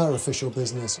about her official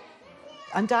business.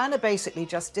 And Diana basically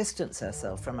just distanced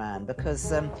herself from Anne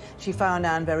because she found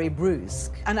Anne very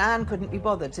brusque. And Anne couldn't be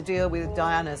bothered to deal with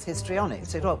Diana's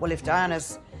histrionics. She thought, well, if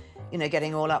Diana's,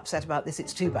 getting all upset about this,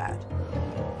 it's too bad.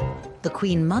 The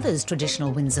Queen Mother's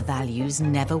traditional Windsor values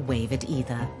never wavered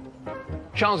either.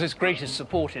 Charles's greatest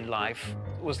support in life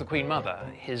was the Queen Mother,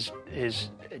 his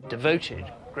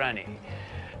devoted granny.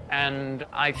 And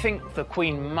I think the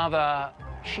Queen Mother,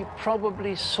 she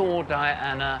probably saw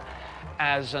Diana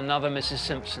as another Mrs.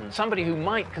 Simpson, somebody who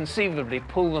might conceivably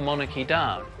pull the monarchy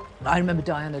down. I remember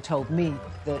Diana told me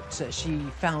that she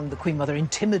found the Queen Mother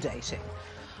intimidating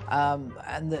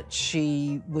and that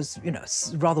she was,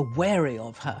 rather wary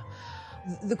of her.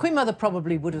 The Queen Mother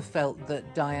probably would have felt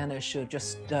that Diana should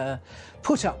just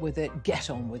put up with it,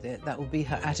 get on with it. That would be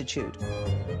her attitude.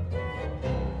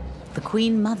 The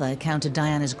Queen Mother counted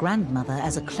Diana's grandmother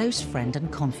as a close friend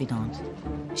and confidant.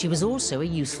 She was also a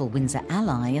useful Windsor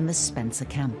ally in the Spencer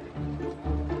camp.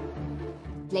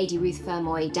 Lady Ruth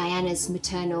Fermoy, Diana's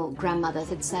maternal grandmother,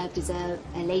 had served as a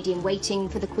lady-in-waiting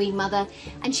for the Queen Mother,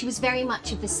 and she was very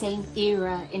much of the same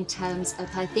era in terms of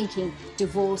her thinking.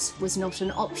 Divorce was not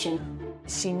an option.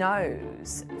 She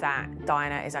knows that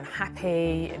Diana is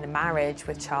unhappy in the marriage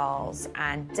with Charles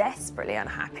and desperately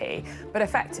unhappy, but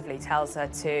effectively tells her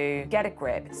to get a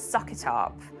grip, suck it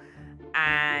up,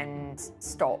 and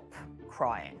stop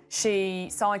crying. She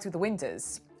sides with the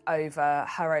Windsors over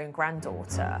her own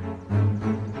granddaughter.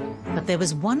 But there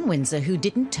was one Windsor who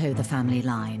didn't toe the family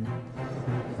line.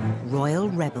 Royal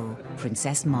rebel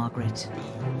Princess Margaret.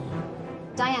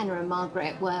 Diana and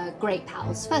Margaret were great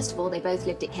pals. First of all, they both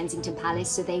lived at Kensington Palace,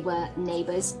 so they were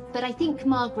neighbours. But I think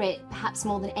Margaret, perhaps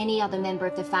more than any other member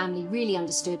of the family, really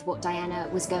understood what Diana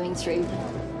was going through.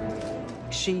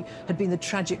 She had been the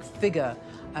tragic figure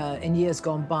in years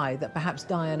gone by that perhaps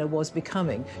Diana was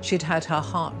becoming. She'd had her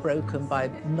heart broken by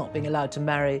not being allowed to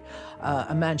marry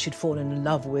a man she'd fallen in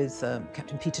love with,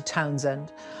 Captain Peter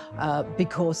Townsend,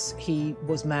 because he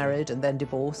was married and then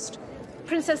divorced.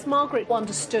 Princess Margaret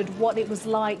understood what it was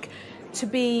like to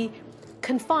be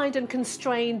confined and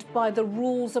constrained by the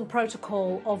rules and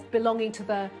protocol of belonging to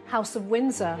the House of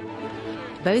Windsor.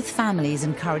 Both families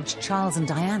encouraged Charles and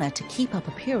Diana to keep up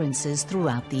appearances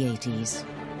throughout the 80s.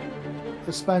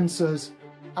 The Spencers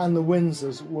and the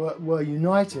Windsors were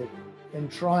united in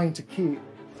trying to keep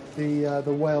the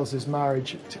Wales'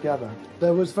 marriage together.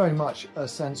 There was very much a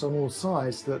sense on all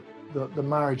sides that the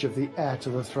marriage of the heir to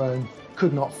the throne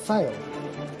could not fail.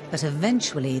 But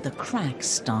eventually the cracks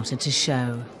started to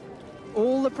show.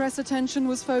 All the press attention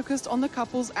was focused on the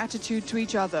couple's attitude to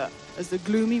each other as the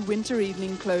gloomy winter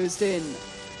evening closed in.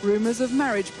 Rumours of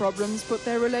marriage problems put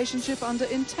their relationship under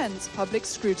intense public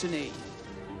scrutiny.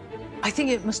 I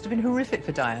think it must have been horrific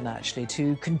for Diana, actually,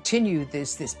 to continue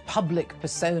this public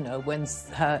persona when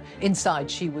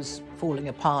inside she was falling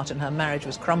apart and her marriage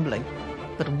was crumbling.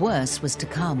 But worse was to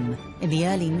come. In the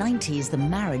early 90s, the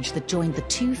marriage that joined the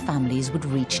two families would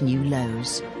reach new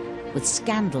lows, with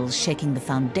scandals shaking the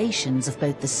foundations of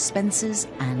both the Spencers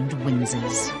and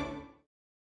Windsors.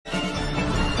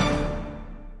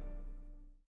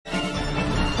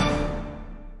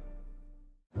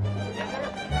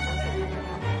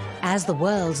 As the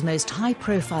world's most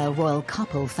high-profile royal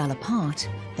couple fell apart,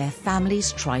 their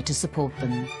families tried to support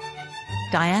them.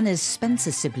 Diana's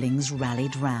Spencer siblings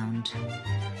rallied round.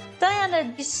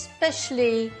 Diana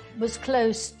especially was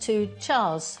close to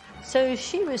Charles, so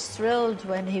she was thrilled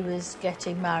when he was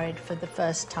getting married for the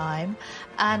first time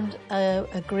and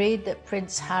agreed that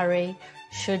Prince Harry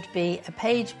should be a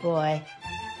page boy.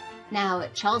 Now,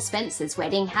 at Charles Spencer's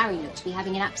wedding, Harry looked to be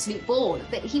having an absolute ball,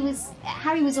 but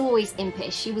Harry was always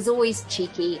impish, he was always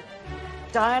cheeky.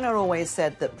 Diana always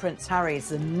said that Prince Harry's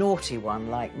the naughty one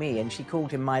like me, and she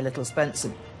called him my little Spencer.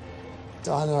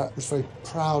 Diana was very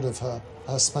proud of her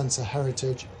Spencer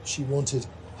heritage. She wanted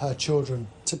her children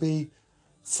to be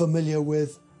familiar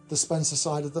with the Spencer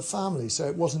side of the family, so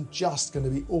it wasn't just going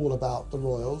to be all about the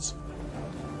royals.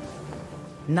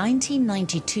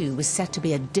 1992 was set to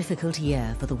be a difficult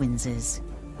year for the Windsors,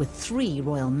 with 3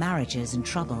 royal marriages in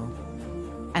trouble.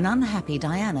 An unhappy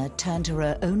Diana turned to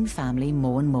her own family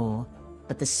more and more,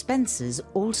 but the Spencers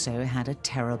also had a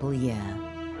terrible year.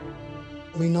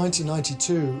 I mean,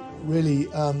 1992 really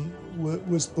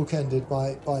was bookended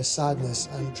by sadness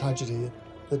and tragedy.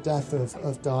 The death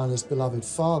of Diana's beloved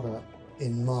father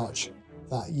in March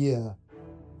that year,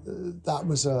 that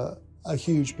was a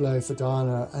huge blow for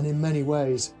Diana, and in many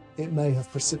ways it may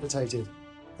have precipitated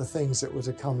the things that were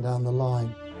to come down the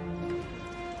line.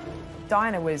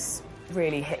 Diana was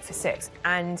really hit for six.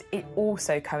 And it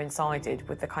also coincided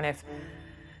with the kind of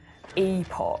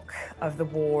epoch of the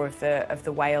War of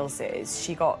the Waleses.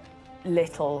 She got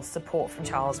little support from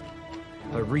Charles.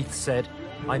 A wreath said,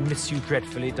 "I miss you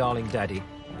dreadfully, darling Daddy,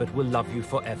 but will love you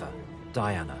forever,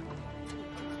 Diana."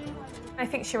 I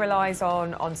think she relies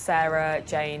on Sarah,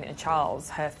 Jane and Charles,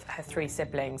 her three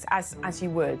siblings, as you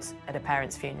would at a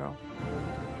parent's funeral.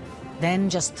 Then,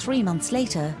 just 3 months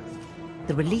later,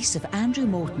 the release of Andrew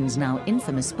Morton's now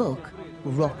infamous book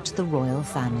rocked the royal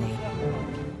family.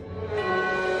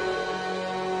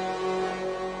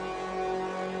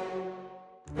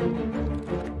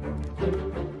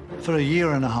 For a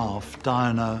year and a half,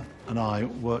 Diana and I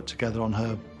worked together on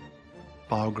her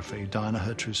biography, Diana,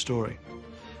 Her True Story.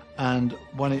 And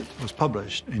when it was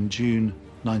published in June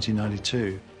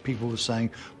 1992, people were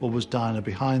saying, well, was Diana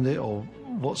behind it, or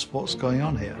what's going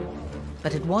on here?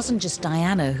 But it wasn't just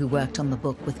Diana who worked on the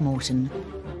book with Morton.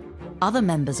 Other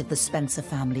members of the Spencer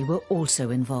family were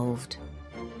also involved.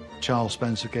 Charles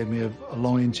Spencer gave me a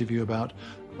long interview about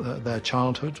their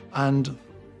childhood, and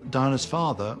Diana's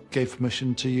father gave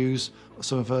permission to use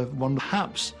some of her one.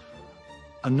 Perhaps,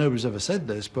 and nobody's ever said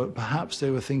this, but perhaps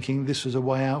they were thinking this was a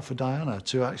way out for Diana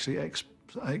to actually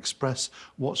express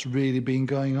what's really been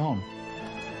going on.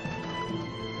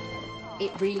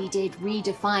 It really did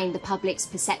redefine the public's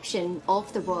perception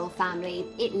of the royal family.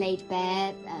 It laid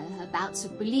bare her bouts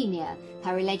of bulimia,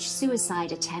 her alleged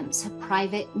suicide attempts, her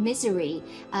private misery.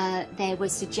 There were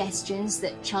suggestions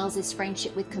that Charles's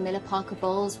friendship with Camilla Parker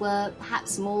Bowles were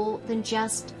perhaps more than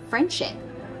just friendship.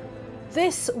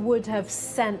 This would have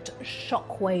sent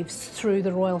shockwaves through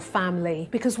the royal family,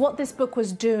 because what this book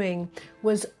was doing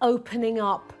was opening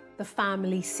up the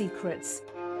family secrets.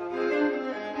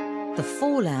 The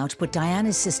fallout put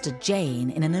Diana's sister Jane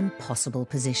in an impossible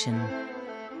position.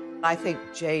 I think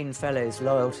Jane Fellowes'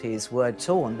 loyalties were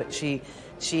torn, but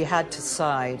she had to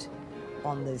side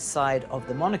on the side of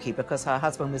the monarchy because her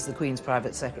husband was the Queen's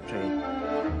private secretary.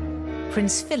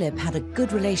 Prince Philip had a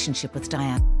good relationship with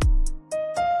Diana.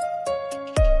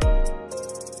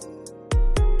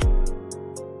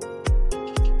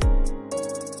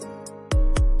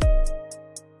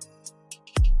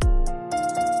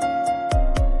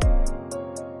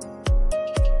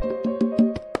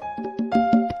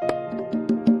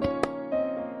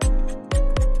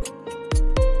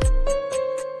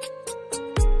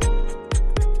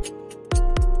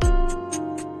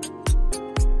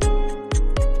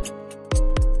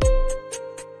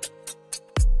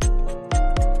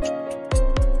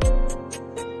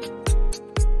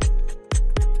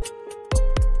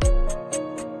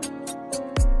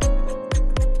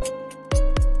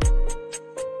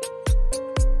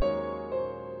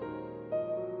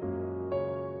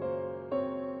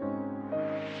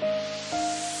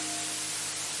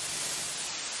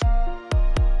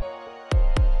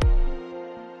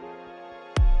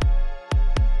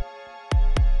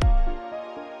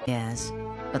 Years,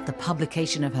 but the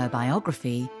publication of her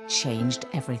biography changed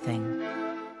everything.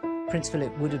 Prince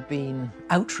Philip would have been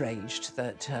outraged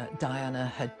that Diana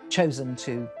had chosen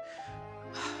to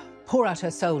pour out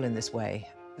her soul in this way.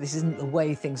 This isn't the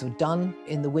way things were done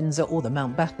in the Windsor or the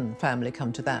Mountbatten family,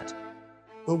 come to that.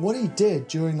 But what he did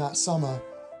during that summer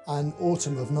and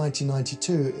autumn of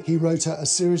 1992, he wrote her a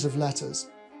series of letters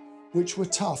which were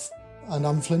tough and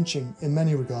unflinching in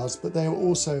many regards, but they were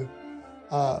also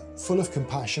full of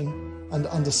compassion and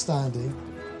understanding.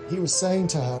 He was saying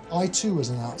to her, I too was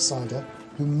an outsider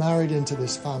who married into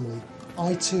this family.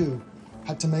 I too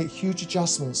had to make huge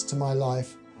adjustments to my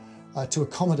life to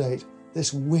accommodate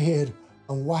this weird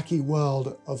and wacky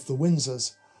world of the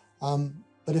Windsors.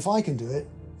 But if I can do it,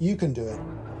 you can do it.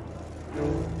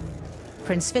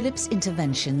 Prince Philip's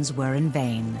interventions were in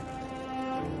vain.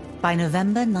 By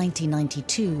November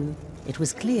 1992, it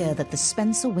was clear that the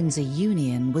Spencer-Windsor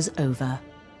union was over.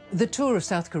 The tour of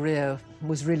South Korea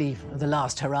was really the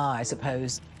last hurrah, I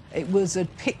suppose. It was a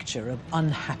picture of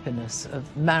unhappiness,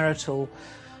 of marital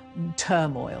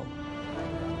turmoil.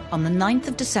 On the 9th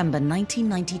of December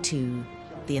 1992,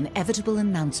 the inevitable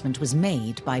announcement was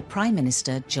made by Prime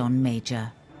Minister John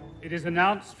Major. It is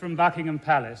announced from Buckingham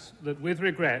Palace that, with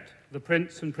regret, the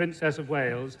Prince and Princess of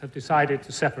Wales have decided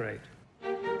to separate.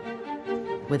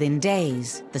 Within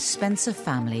days, the Spencer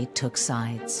family took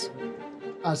sides.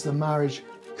 As the marriage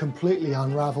completely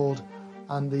unravelled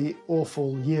and the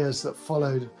awful years that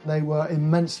followed, they were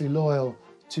immensely loyal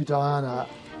to Diana.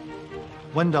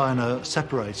 When Diana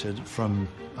separated from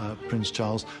Prince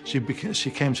Charles, she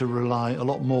came to rely a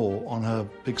lot more on her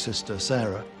big sister,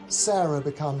 Sarah. Sarah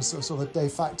becomes a sort of a de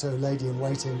facto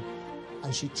lady-in-waiting,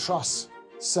 and she trusts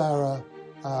Sarah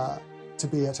to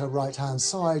be at her right-hand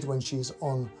side when she's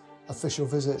on official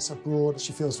visits abroad.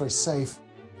 She feels very safe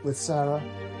with Sarah.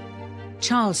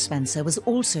 Charles Spencer was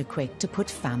also quick to put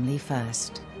family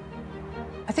first.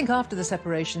 I think after the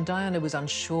separation, Diana was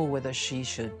unsure whether she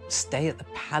should stay at the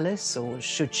palace or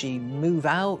should she move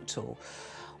out, or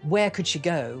where could she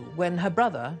go, when her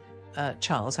brother,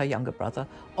 Charles, her younger brother,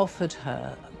 offered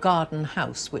her a garden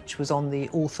house which was on the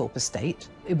Althorpe estate.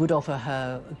 It would offer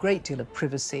her a great deal of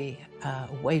privacy,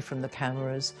 away from the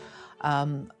cameras,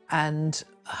 and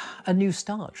a new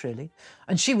start, really.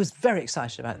 And she was very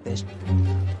excited about this.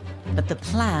 But the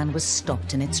plan was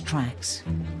stopped in its tracks.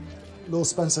 Lord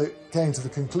Spencer came to the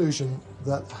conclusion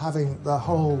that having the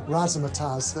whole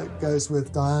razzmatazz that goes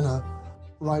with Diana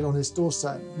right on his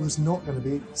doorstep was not going to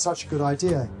be such a good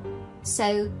idea.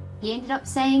 So he ended up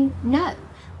saying no.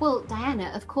 Well,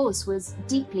 Diana, of course, was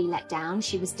deeply let down.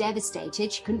 She was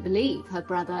devastated. She couldn't believe her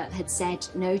brother had said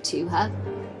no to her.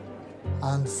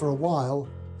 And for a while,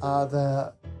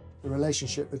 the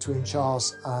relationship between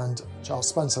Charles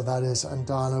Spencer, that is, and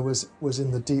Diana was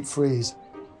in the deep freeze.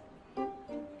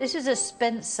 This was a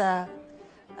Spencer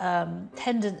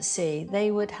tendency. They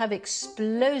would have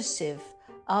explosive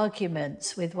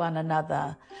arguments with one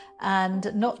another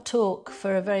and not talk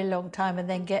for a very long time and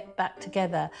then get back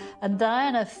together. And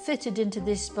Diana fitted into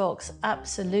this box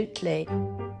absolutely.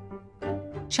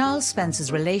 Charles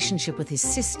Spencer's relationship with his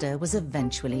sister was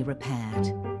eventually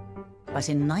repaired. But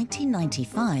in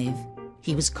 1995,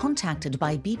 he was contacted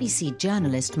by BBC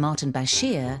journalist Martin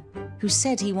Bashir, who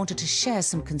said he wanted to share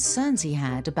some concerns he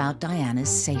had about Diana's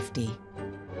safety.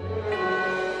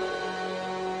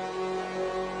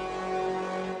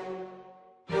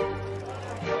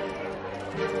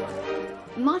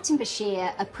 Martin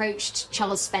Bashir approached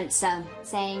Charles Spencer,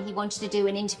 saying he wanted to do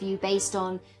an interview based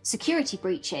on security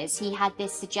breaches. He had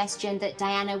this suggestion that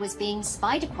Diana was being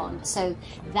spied upon, so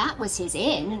that was his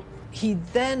in. He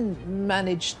then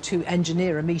managed to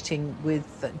engineer a meeting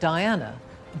with Diana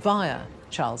via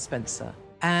Charles Spencer.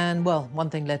 And, well, one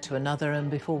thing led to another,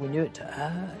 and before we knew it,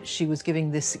 she was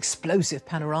giving this explosive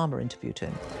panorama interview to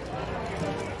him.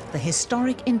 The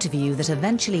historic interview that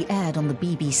eventually aired on the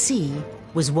BBC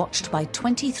was watched by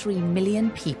 23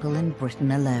 million people in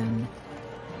Britain alone.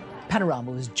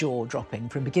 Panorama was jaw-dropping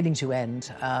from beginning to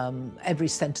end. Every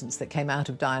sentence that came out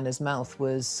of Diana's mouth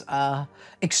was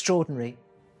extraordinary.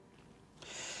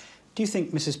 Do you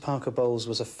think Mrs. Parker Bowles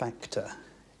was a factor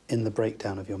in the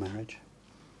breakdown of your marriage?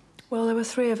 Well, there were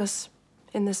 3 of us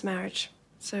in this marriage,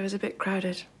 so it was a bit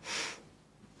crowded.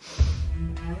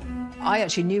 I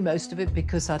actually knew most of it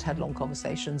because I'd had long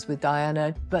conversations with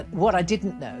Diana, but what I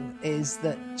didn't know is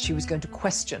that she was going to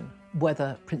question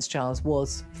whether Prince Charles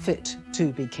was fit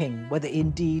to be king, whether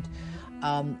indeed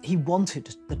he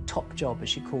wanted the top job, as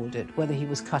she called it, whether he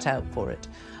was cut out for it.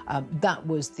 That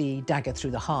was the dagger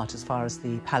through the heart as far as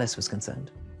the palace was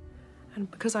concerned.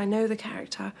 And because I know the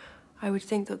character, I would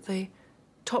think that the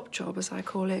top job, as I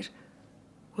call it,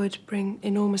 would bring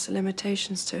enormous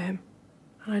limitations to him.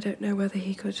 And I don't know whether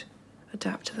he could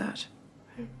adapt to that.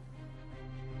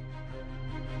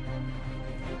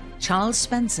 Charles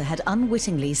Spencer had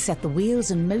unwittingly set the wheels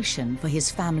in motion for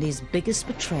his family's biggest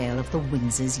betrayal of the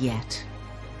Windsors yet.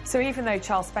 So even though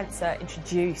Charles Spencer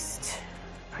introduced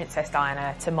Princess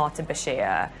Diana to Martin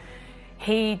Bashir,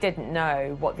 he didn't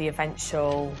know what the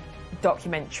eventual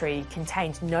documentary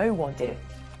contained. No one did.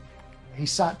 He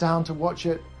sat down to watch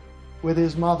it with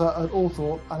his mother at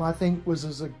Althorpe, and I think was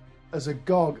as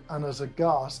agog and as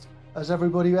aghast as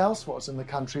everybody else was in the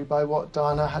country by what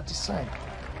Diana had to say.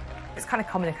 It's kind of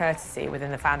common courtesy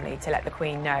within the family to let the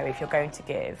Queen know if you're going to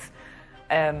give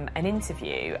an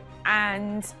interview.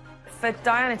 And for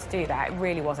Diana to do that, it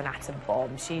really was an atom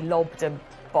bomb. She lobbed a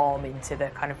bomb into the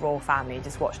kind of royal family and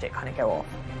just watched it kind of go off.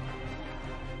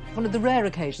 One of the rare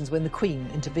occasions when the Queen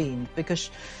intervened, because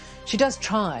she does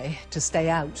try to stay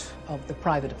out of the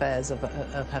private affairs of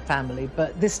her family,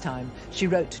 but this time she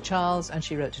wrote to Charles and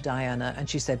she wrote to Diana and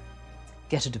she said,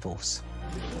 get a divorce.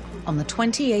 On the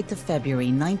 28th of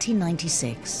February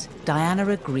 1996, Diana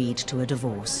agreed to a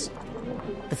divorce.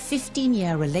 The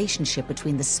 15-year relationship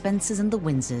between the Spencers and the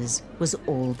Windsors was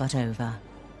all but over.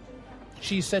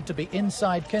 She's said to be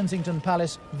inside Kensington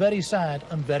Palace, very sad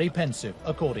and very pensive,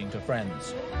 according to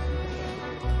friends.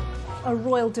 A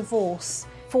royal divorce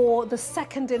for the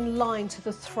second in line to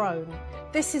the throne.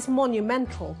 This is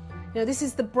monumental. You know, this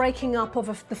is the breaking up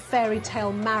of the fairy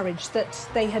tale marriage that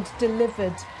they had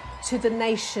delivered to the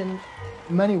nation.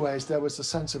 In many ways, there was a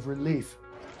sense of relief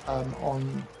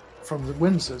from the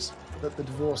Windsors that the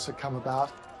divorce had come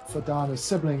about. For Diana's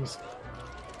siblings,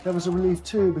 there was a relief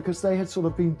too, because they had sort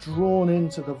of been drawn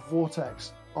into the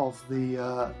vortex of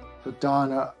the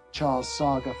Diana-Charles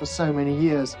saga for so many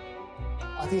years.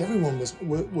 I think everyone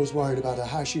was worried about her,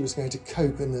 how she was going to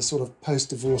cope in this sort of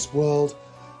post-divorce world.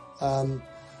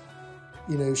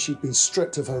 You know, she'd been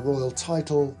stripped of her royal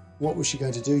title. What was she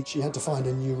going to do? She had to find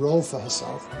a new role for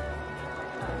herself.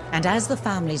 And as the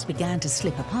families began to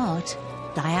slip apart,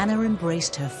 Diana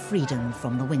embraced her freedom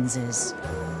from the Windsors.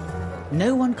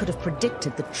 No one could have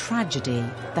predicted the tragedy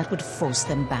that would force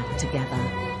them back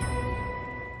together.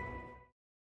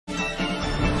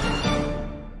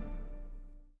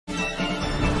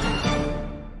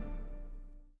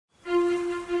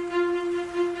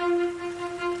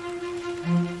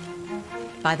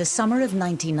 By the summer of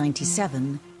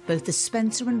 1997, both the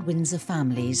Spencer and Windsor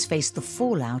families faced the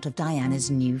fallout of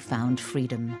Diana's newfound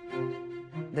freedom.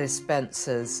 The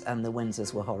Spencers and the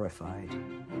Windsors were horrified.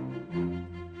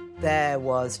 There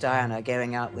was Diana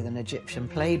going out with an Egyptian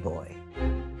playboy.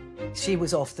 She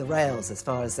was off the rails as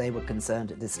far as they were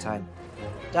concerned at this time.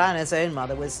 Diana's own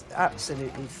mother was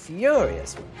absolutely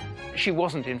furious. She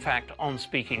wasn't, in fact, on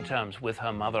speaking terms with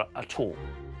her mother at all.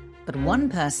 But one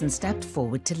person stepped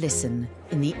forward to listen,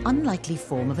 in the unlikely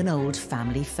form of an old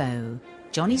family foe,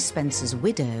 Johnny Spencer's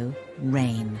widow,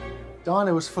 Rain.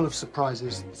 Diana was full of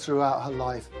surprises throughout her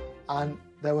life, and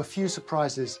there were few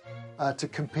surprises to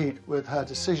compete with her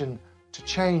decision to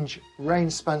change Rain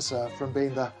Spencer from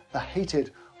being the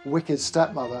hated, wicked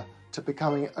stepmother to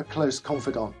becoming a close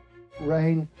confidant.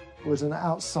 Rain was an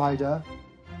outsider.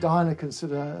 Diana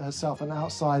considered herself an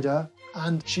outsider,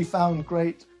 and she found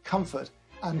great comfort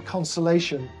and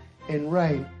consolation in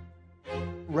Rain.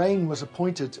 Rain was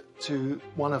appointed to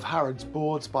one of Harrod's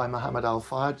boards by Muhammad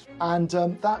al-Fayed, and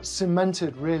that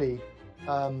cemented really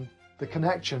the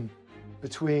connection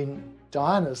between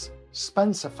Diana's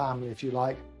Spencer family, if you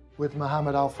like, with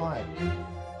Muhammad al-Fayed.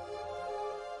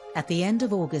 At the end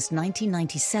of August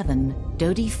 1997,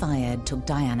 Dodi Fayed took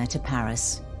Diana to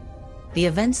Paris. The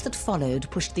events that followed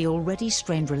pushed the already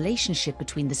strained relationship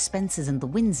between the Spencers and the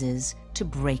Windsors to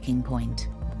breaking point.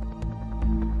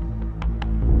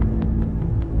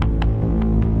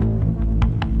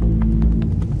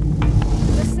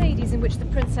 The Mercedes in which the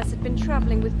princess had been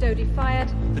travelling with Dodi Fayed.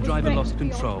 The driver lost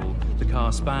control. The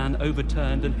car span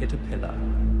overturned and hit a pillar.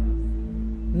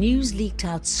 News leaked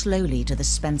out slowly to the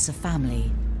Spencer family,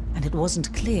 and it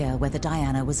wasn't clear whether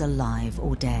Diana was alive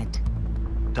or dead.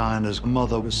 Diana's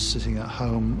mother was sitting at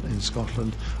home in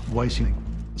Scotland waiting.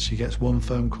 She gets one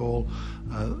phone call,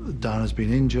 Diana's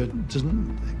been injured,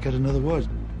 doesn't get another word.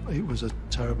 It was a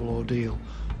terrible ordeal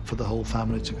for the whole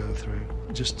family to go through.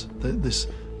 Just this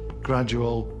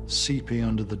gradual seeping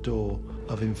under the door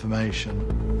of information.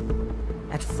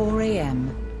 At 4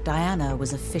 a.m., Diana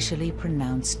was officially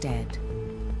pronounced dead.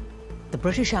 The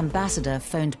British ambassador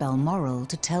phoned Balmoral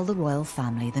to tell the royal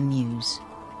family the news.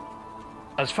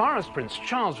 As far as Prince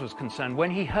Charles was concerned,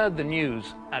 when he heard the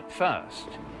news at first,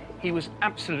 he was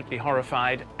absolutely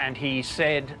horrified, and he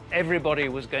said everybody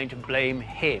was going to blame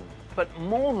him. But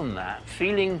more than that,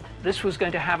 feeling this was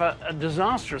going to have a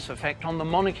disastrous effect on the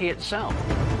monarchy itself.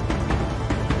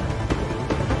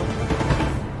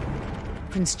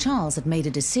 Prince Charles had made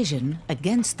a decision,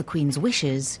 against the Queen's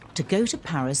wishes, to go to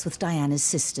Paris with Diana's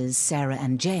sisters, Sarah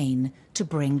and Jane, to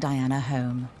bring Diana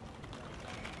home.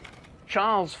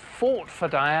 Charles fought for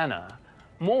Diana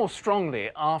more strongly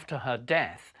after her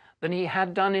death than he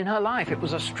had done in her life. It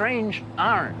was a strange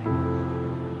irony.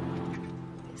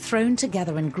 Thrown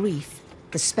together in grief,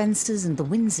 the Spencers and the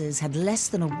Windsors had less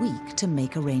than a week to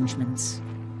make arrangements.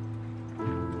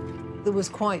 There was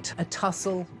quite a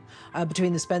tussle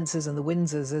between the Spencers and the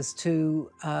Windsors as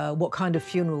to what kind of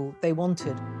funeral they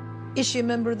wanted. Is she a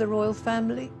member of the royal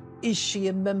family? Is she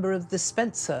a member of the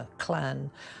Spencer clan?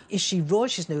 Is she royal?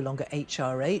 She's no longer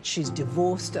HRH. She's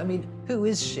divorced. I mean, who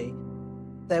is she?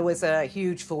 There was a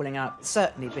huge falling out,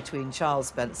 certainly between Charles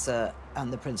Spencer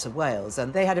and the Prince of Wales,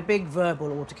 and they had a big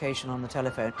verbal altercation on the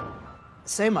telephone.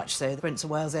 So much so, the Prince of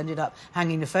Wales ended up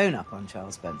hanging the phone up on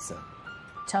Charles Spencer.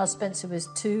 Charles Spencer was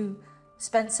too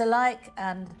Spencer-like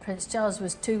and Prince Charles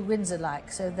was too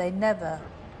Windsor-like, so they never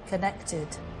connected.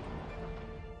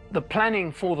 The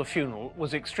planning for the funeral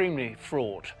was extremely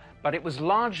fraught, but it was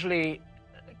largely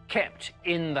kept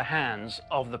in the hands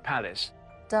of the palace.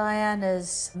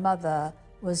 Diana's mother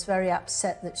was very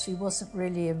upset that she wasn't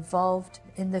really involved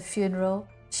in the funeral.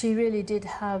 She really did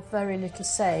have very little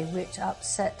say, which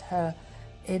upset her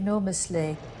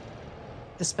enormously.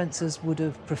 The Spencers would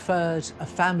have preferred a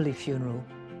family funeral,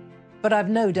 but I've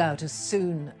no doubt as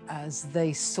soon as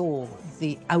they saw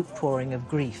the outpouring of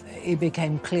grief, it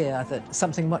became clear that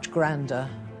something much grander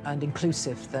and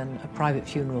inclusive than a private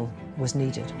funeral was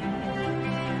needed.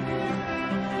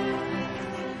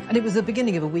 And it was the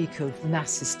beginning of a week of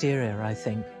mass hysteria, I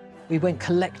think. We went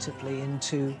collectively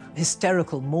into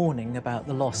hysterical mourning about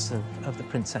the loss of the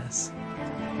princess.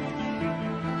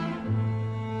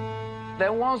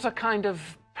 There was a kind of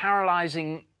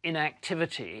paralysing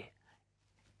inactivity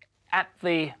at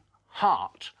the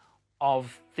heart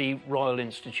of the royal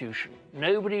institution.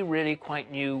 Nobody really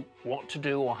quite knew what to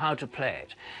do or how to play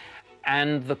it.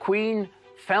 And the Queen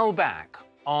fell back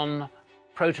on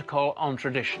protocol, on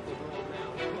tradition.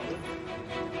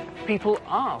 People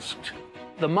asked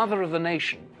the mother of the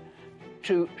nation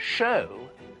to show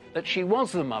that she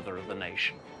was the mother of the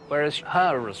nation, whereas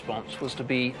her response was to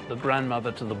be the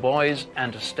grandmother to the boys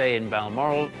and to stay in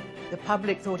Balmoral. The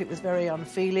public thought it was very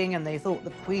unfeeling, and they thought the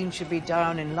Queen should be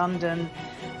down in London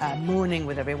mourning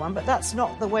with everyone, but that's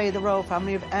not the way the royal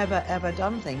family have ever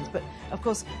done things. But of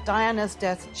course, Diana's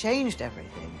death changed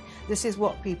everything. This is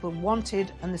what people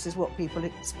wanted, and this is what people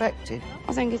expected.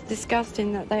 I think it's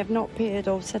disgusting that they have not appeared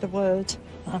or said a word.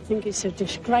 I think it's a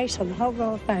disgrace on the whole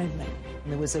royal family.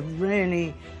 There was a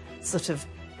really sort of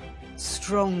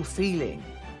strong feeling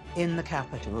in the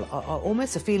capital,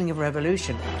 almost a feeling of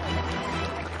revolution.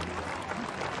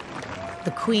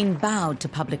 The Queen bowed to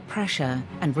public pressure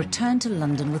and returned to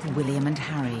London with William and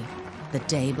Harry the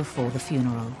day before the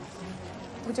funeral.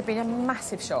 It would have been a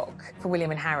massive shock for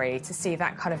William and Harry to see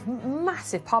that kind of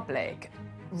massive public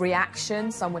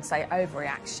reaction, some would say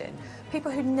overreaction.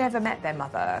 People who'd never met their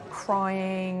mother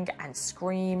crying and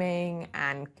screaming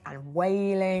and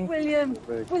wailing. William.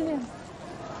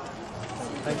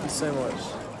 Thank you so much.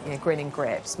 You know, grin and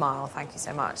grip, smile, thank you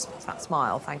so much. That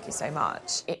smile, thank you so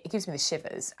much. It gives me the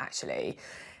shivers, actually.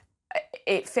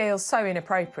 It feels so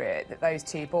inappropriate that those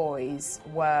two boys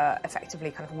were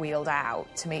effectively kind of wheeled out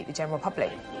to meet the general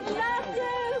public.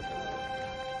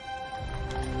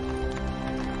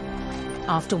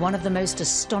 After one of the most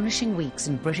astonishing weeks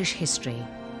in British history,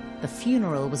 the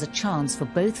funeral was a chance for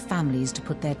both families to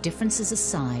put their differences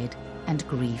aside and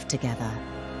grieve together.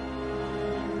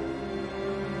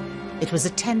 It was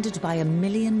attended by 1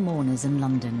 million mourners in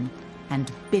London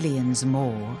and billions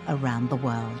more around the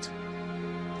world.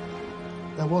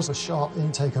 There was a sharp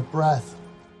intake of breath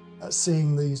at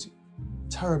seeing these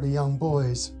terribly young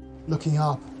boys looking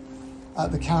up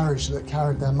at the carriage that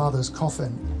carried their mother's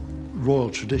coffin. Royal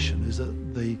tradition is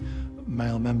that the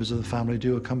male members of the family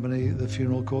do accompany the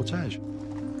funeral cortege.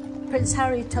 Prince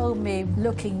Harry told me,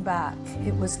 looking back,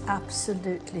 it was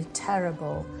absolutely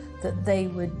terrible that they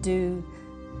would do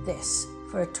this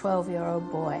for a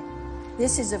 12-year-old boy.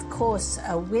 This is, of course,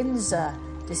 a Windsor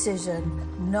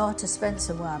decision, not a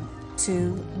Spencer one,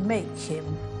 to make him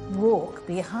walk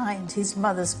behind his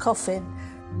mother's coffin.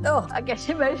 Oh, I get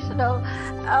emotional.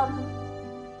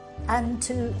 And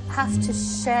to have to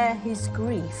share his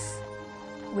grief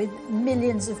with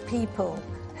millions of people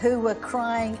who were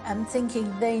crying and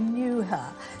thinking they knew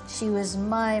her. She was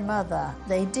my mother.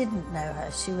 They didn't know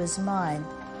her. She was mine.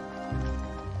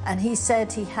 And he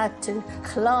said he had to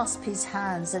clasp his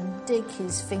hands and dig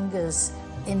his fingers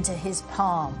into his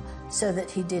palm so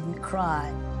that he didn't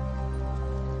cry.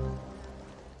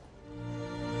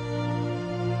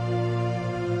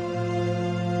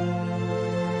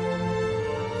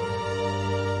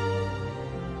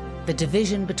 The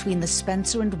division between the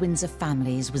Spencer and Windsor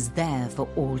families was there for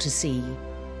all to see.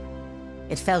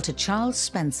 It fell to Charles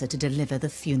Spencer to deliver the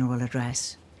funeral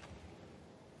address.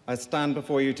 I stand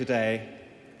before you today,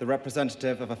 the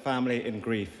representative of a family in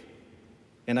grief,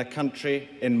 in a country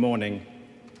in mourning,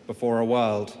 before a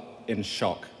world in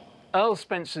shock. Earl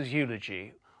Spencer's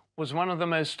eulogy was one of the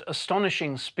most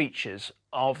astonishing speeches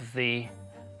of the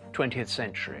 20th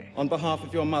century. On behalf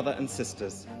of your mother and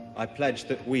sisters, I pledge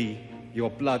that we, your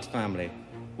blood family,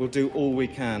 will do all we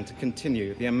can to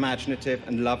continue the imaginative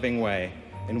and loving way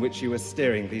in which you are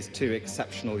steering these two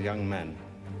exceptional young men,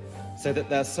 so that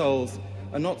their souls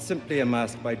are not simply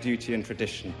immersed by duty and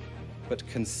tradition, but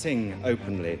can sing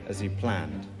openly as you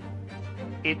planned.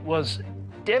 It was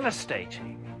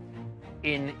devastating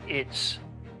in its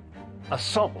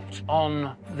assault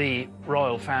on the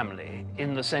royal family,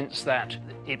 in the sense that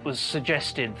it was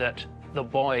suggested that the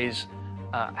boys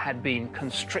had been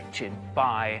constricted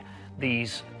by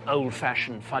these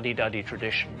old-fashioned fuddy-duddy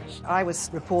traditions. I was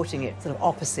reporting it sort of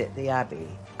opposite the Abbey,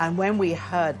 and when we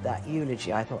heard that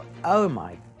eulogy, I thought, oh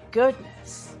my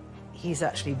goodness, he's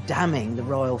actually damning the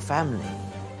royal family.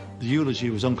 The eulogy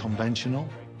was unconventional,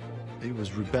 it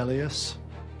was rebellious,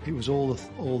 it was all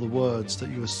the words that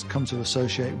you come to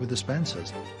associate with the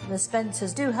Spencers. The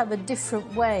Spencers do have a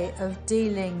different way of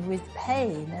dealing with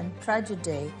pain and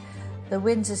tragedy. The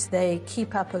Windsors, they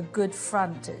keep up a good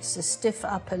front, it's a stiff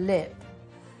upper lip,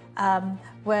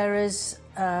 whereas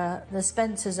the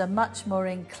Spencers are much more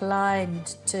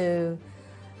inclined to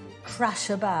crash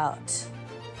about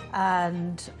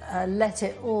and let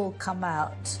it all come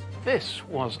out. This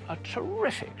was a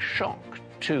terrific shock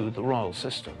to the royal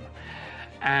system,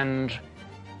 and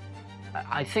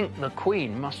I think the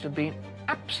Queen must have been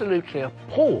absolutely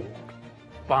appalled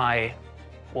by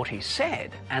what he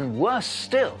said, and worse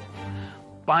still,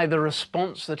 by the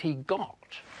response that he got.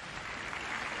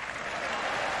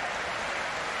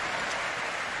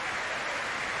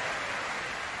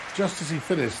 Just as he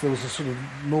finished, there was a sort of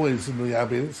noise in the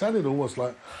Abbey, and it sounded almost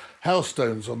like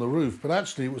hailstones on the roof, but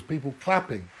actually it was people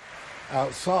clapping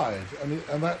outside,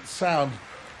 and that sound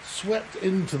swept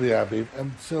into the Abbey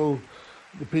until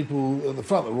the people at the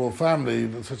front, the royal family,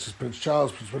 such as Prince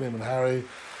Charles, Prince William and Harry,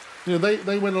 you know,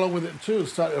 they went along with it too and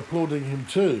started applauding him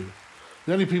too.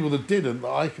 The only people that didn't, that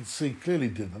I could see clearly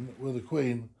didn't, were the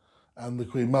Queen and the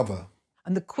Queen Mother.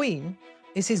 And the Queen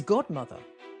is his godmother.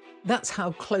 That's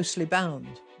how closely bound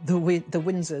the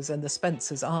Windsors and the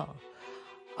Spencers are.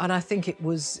 And I think it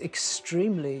was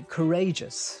extremely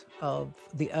courageous of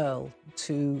the Earl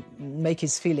to make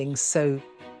his feelings so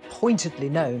pointedly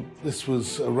known. This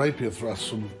was a rapier thrust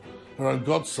from her own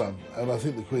godson, and I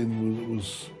think the Queen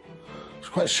was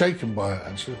quite shaken by it,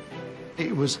 actually.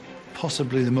 It was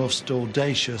possibly the most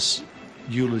audacious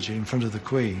eulogy in front of the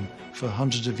Queen for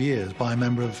hundreds of years by a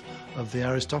member of the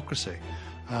aristocracy.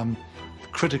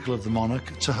 Critical of the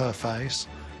monarch to her face,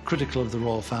 critical of the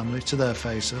royal family to their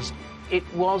faces. It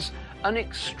was an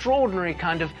extraordinary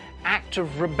kind of act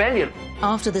of rebellion.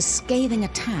 After the scathing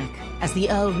attack, as the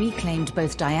Earl reclaimed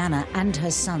both Diana and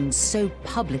her sons so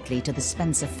publicly to the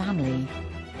Spencer family,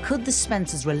 could the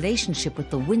Spencers' relationship with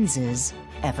the Windsors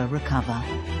ever recover?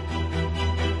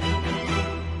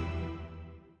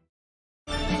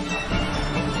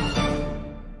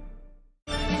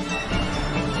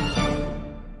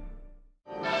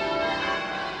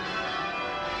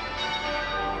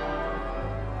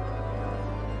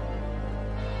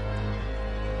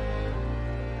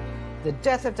 The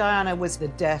death of Diana was the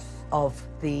death of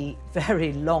the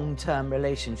very long-term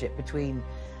relationship between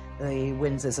the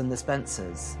Windsors and the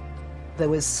Spencers. There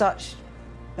was such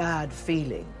bad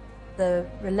feeling. The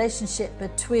relationship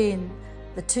between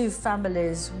the two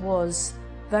families was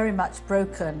very much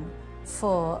broken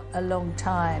for a long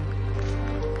time.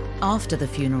 After the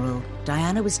funeral,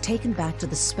 Diana was taken back to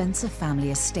the Spencer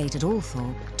family estate at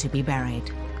Althorpe to be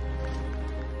buried.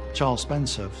 Charles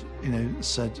Spencer,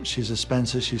 said, "She's a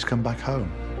Spencer, she's come back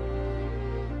home."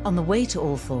 On the way to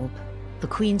Althorpe, the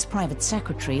Queen's private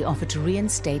secretary offered to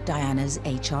reinstate Diana's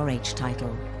HRH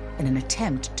title in an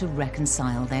attempt to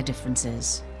reconcile their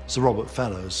differences. Sir Robert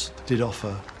Fellows did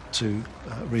offer to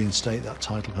reinstate that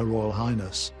title, Her Royal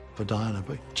Highness, for Diana,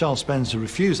 but Charles Spencer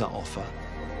refused that offer.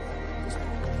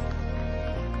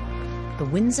 The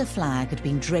Windsor flag had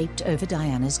been draped over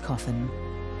Diana's coffin.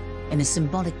 In a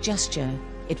symbolic gesture,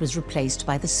 it was replaced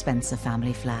by the Spencer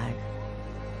family flag.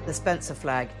 The Spencer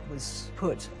flag was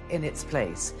put in its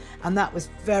place, and that was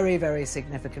very, very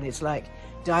significant. It's like,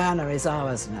 Diana is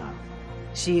ours now.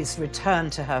 She's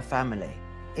returned to her family.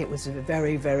 It was a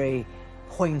very, very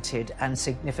pointed and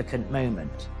significant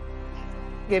moment.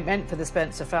 It meant for the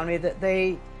Spencer family that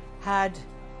they had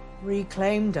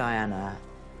reclaimed Diana.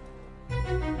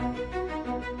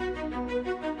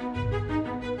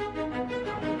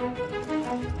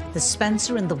 The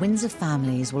Spencer and the Windsor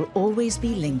families will always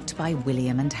be linked by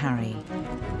William and Harry.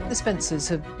 The Spencers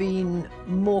have been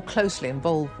more closely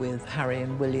involved with Harry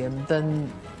and William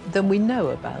than we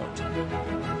know about.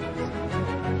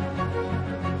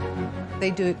 They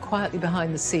do it quietly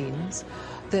behind the scenes.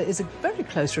 There is a very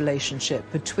close relationship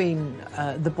between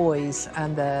the boys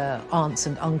and their aunts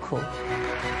and uncle.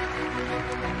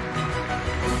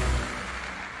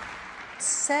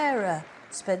 Sarah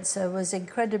Spencer was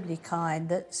incredibly kind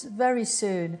that very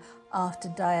soon after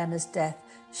Diana's death,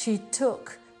 she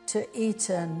took to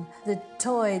Eton the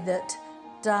toy that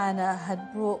Diana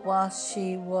had brought whilst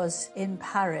she was in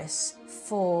Paris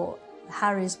for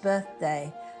Harry's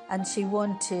birthday, and she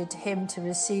wanted him to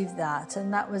receive that,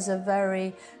 and that was a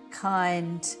very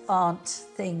kind aunt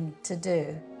thing to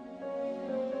do.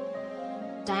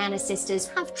 Diana's sisters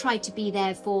have tried to be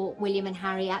there for William and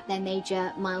Harry at their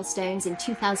major milestones. In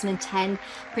 2010,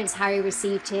 Prince Harry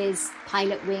received his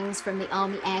pilot wings from the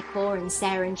Army Air Corps, and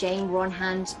Sarah and Jane were on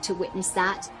hand to witness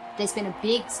that. There's been a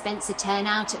big Spencer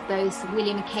turnout at both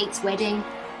William and Kate's wedding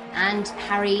and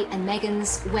Harry and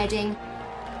Meghan's wedding.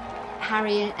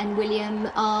 Harry and William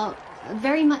are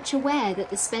very much aware that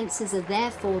the Spencers are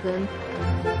there for them.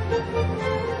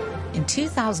 In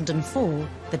 2004,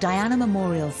 the Diana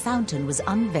Memorial Fountain was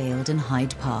unveiled in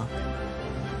Hyde Park.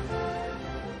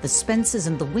 The Spencers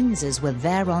and the Windsors were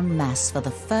there en masse for the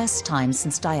first time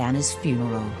since Diana's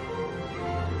funeral.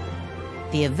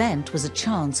 The event was a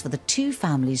chance for the two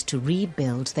families to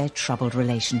rebuild their troubled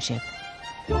relationship.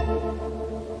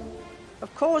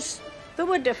 Of course, there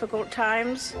were difficult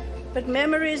times, but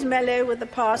memories mellow with the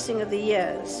passing of the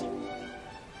years.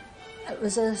 It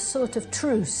was a sort of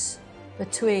truce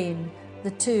between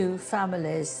the two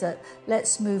families that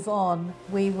let's move on.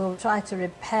 We will try to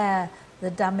repair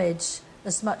the damage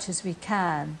as much as we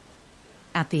can.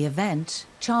 At the event,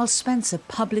 Charles Spencer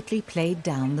publicly played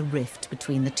down the rift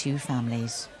between the two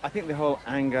families. I think the whole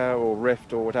anger or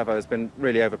rift or whatever has been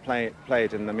really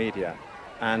overplayed in the media,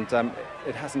 and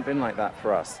it hasn't been like that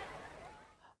for us.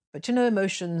 But you know,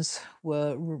 emotions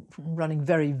were running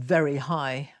very, very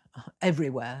high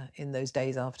everywhere in those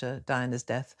days after Diana's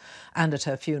death and at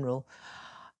her funeral.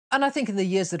 And I think in the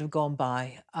years that have gone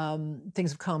by,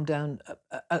 things have calmed down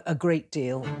a great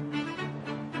deal.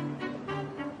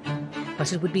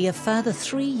 But it would be a further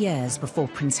 3 years before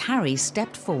Prince Harry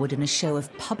stepped forward in a show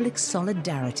of public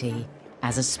solidarity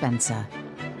as a Spencer.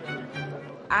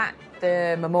 At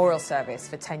the memorial service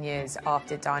for 10 years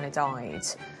after Diana died,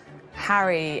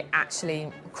 Harry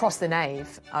actually crossed the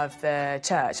nave of the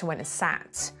church and went and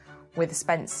sat with the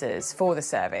Spencers for the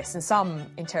service, and some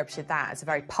interpreted that as a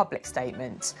very public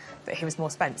statement that he was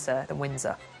more Spencer than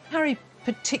Windsor. Harry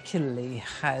particularly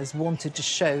has wanted to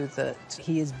show that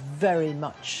he is very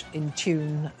much in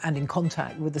tune and in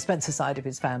contact with the Spencer side of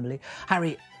his family.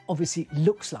 Harry obviously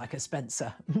looks like a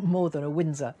Spencer more than a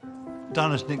Windsor.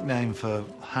 Diana's nickname for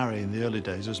Harry in the early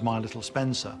days was My Little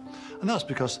Spencer, and that's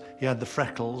because he had the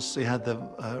freckles, he had the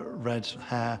red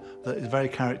hair that is very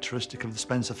characteristic of the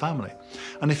Spencer family.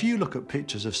 And if you look at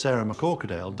pictures of Sarah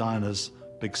McCorquodale, Diana's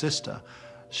big sister,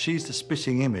 she's the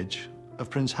spitting image of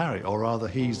Prince Harry, or rather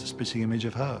he's the spitting image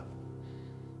of her.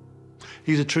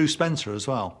 He's a true Spencer as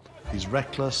well. He's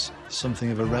reckless,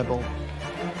 something of a rebel.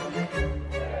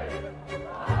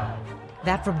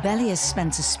 That rebellious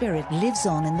Spencer spirit lives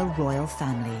on in the royal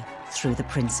family through the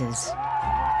princes.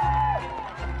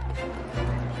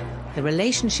 The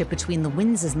relationship between the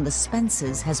Windsors and the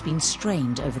Spencers has been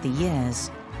strained over the years,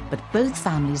 but both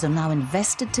families are now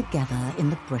invested together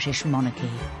in the British monarchy.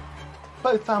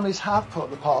 Both families have put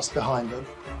the past behind them.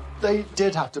 They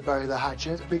did have to bury the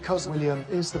hatchet because William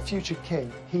is the future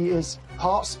king. He is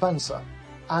part Spencer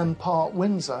and part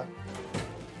Windsor.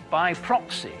 By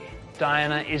proxy,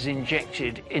 Diana is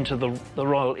injected into the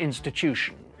royal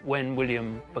institution when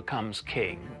William becomes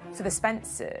king. For the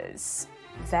Spencers,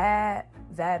 their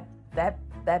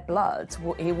blood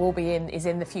is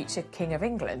in the future King of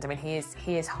England. I mean,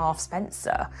 he is half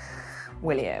Spencer,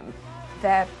 William.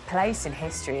 Their place in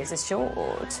history is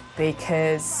assured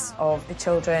because of the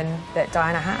children that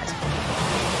Diana had.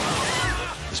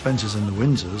 The Spencers and the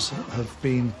Windsors have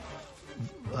been,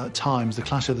 at times, the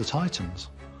clash of the titans.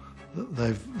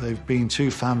 They've been two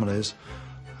families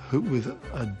with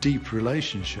a deep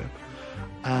relationship,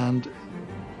 and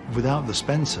without the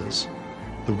Spencers,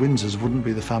 the Windsors wouldn't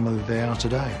be the family they are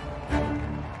today.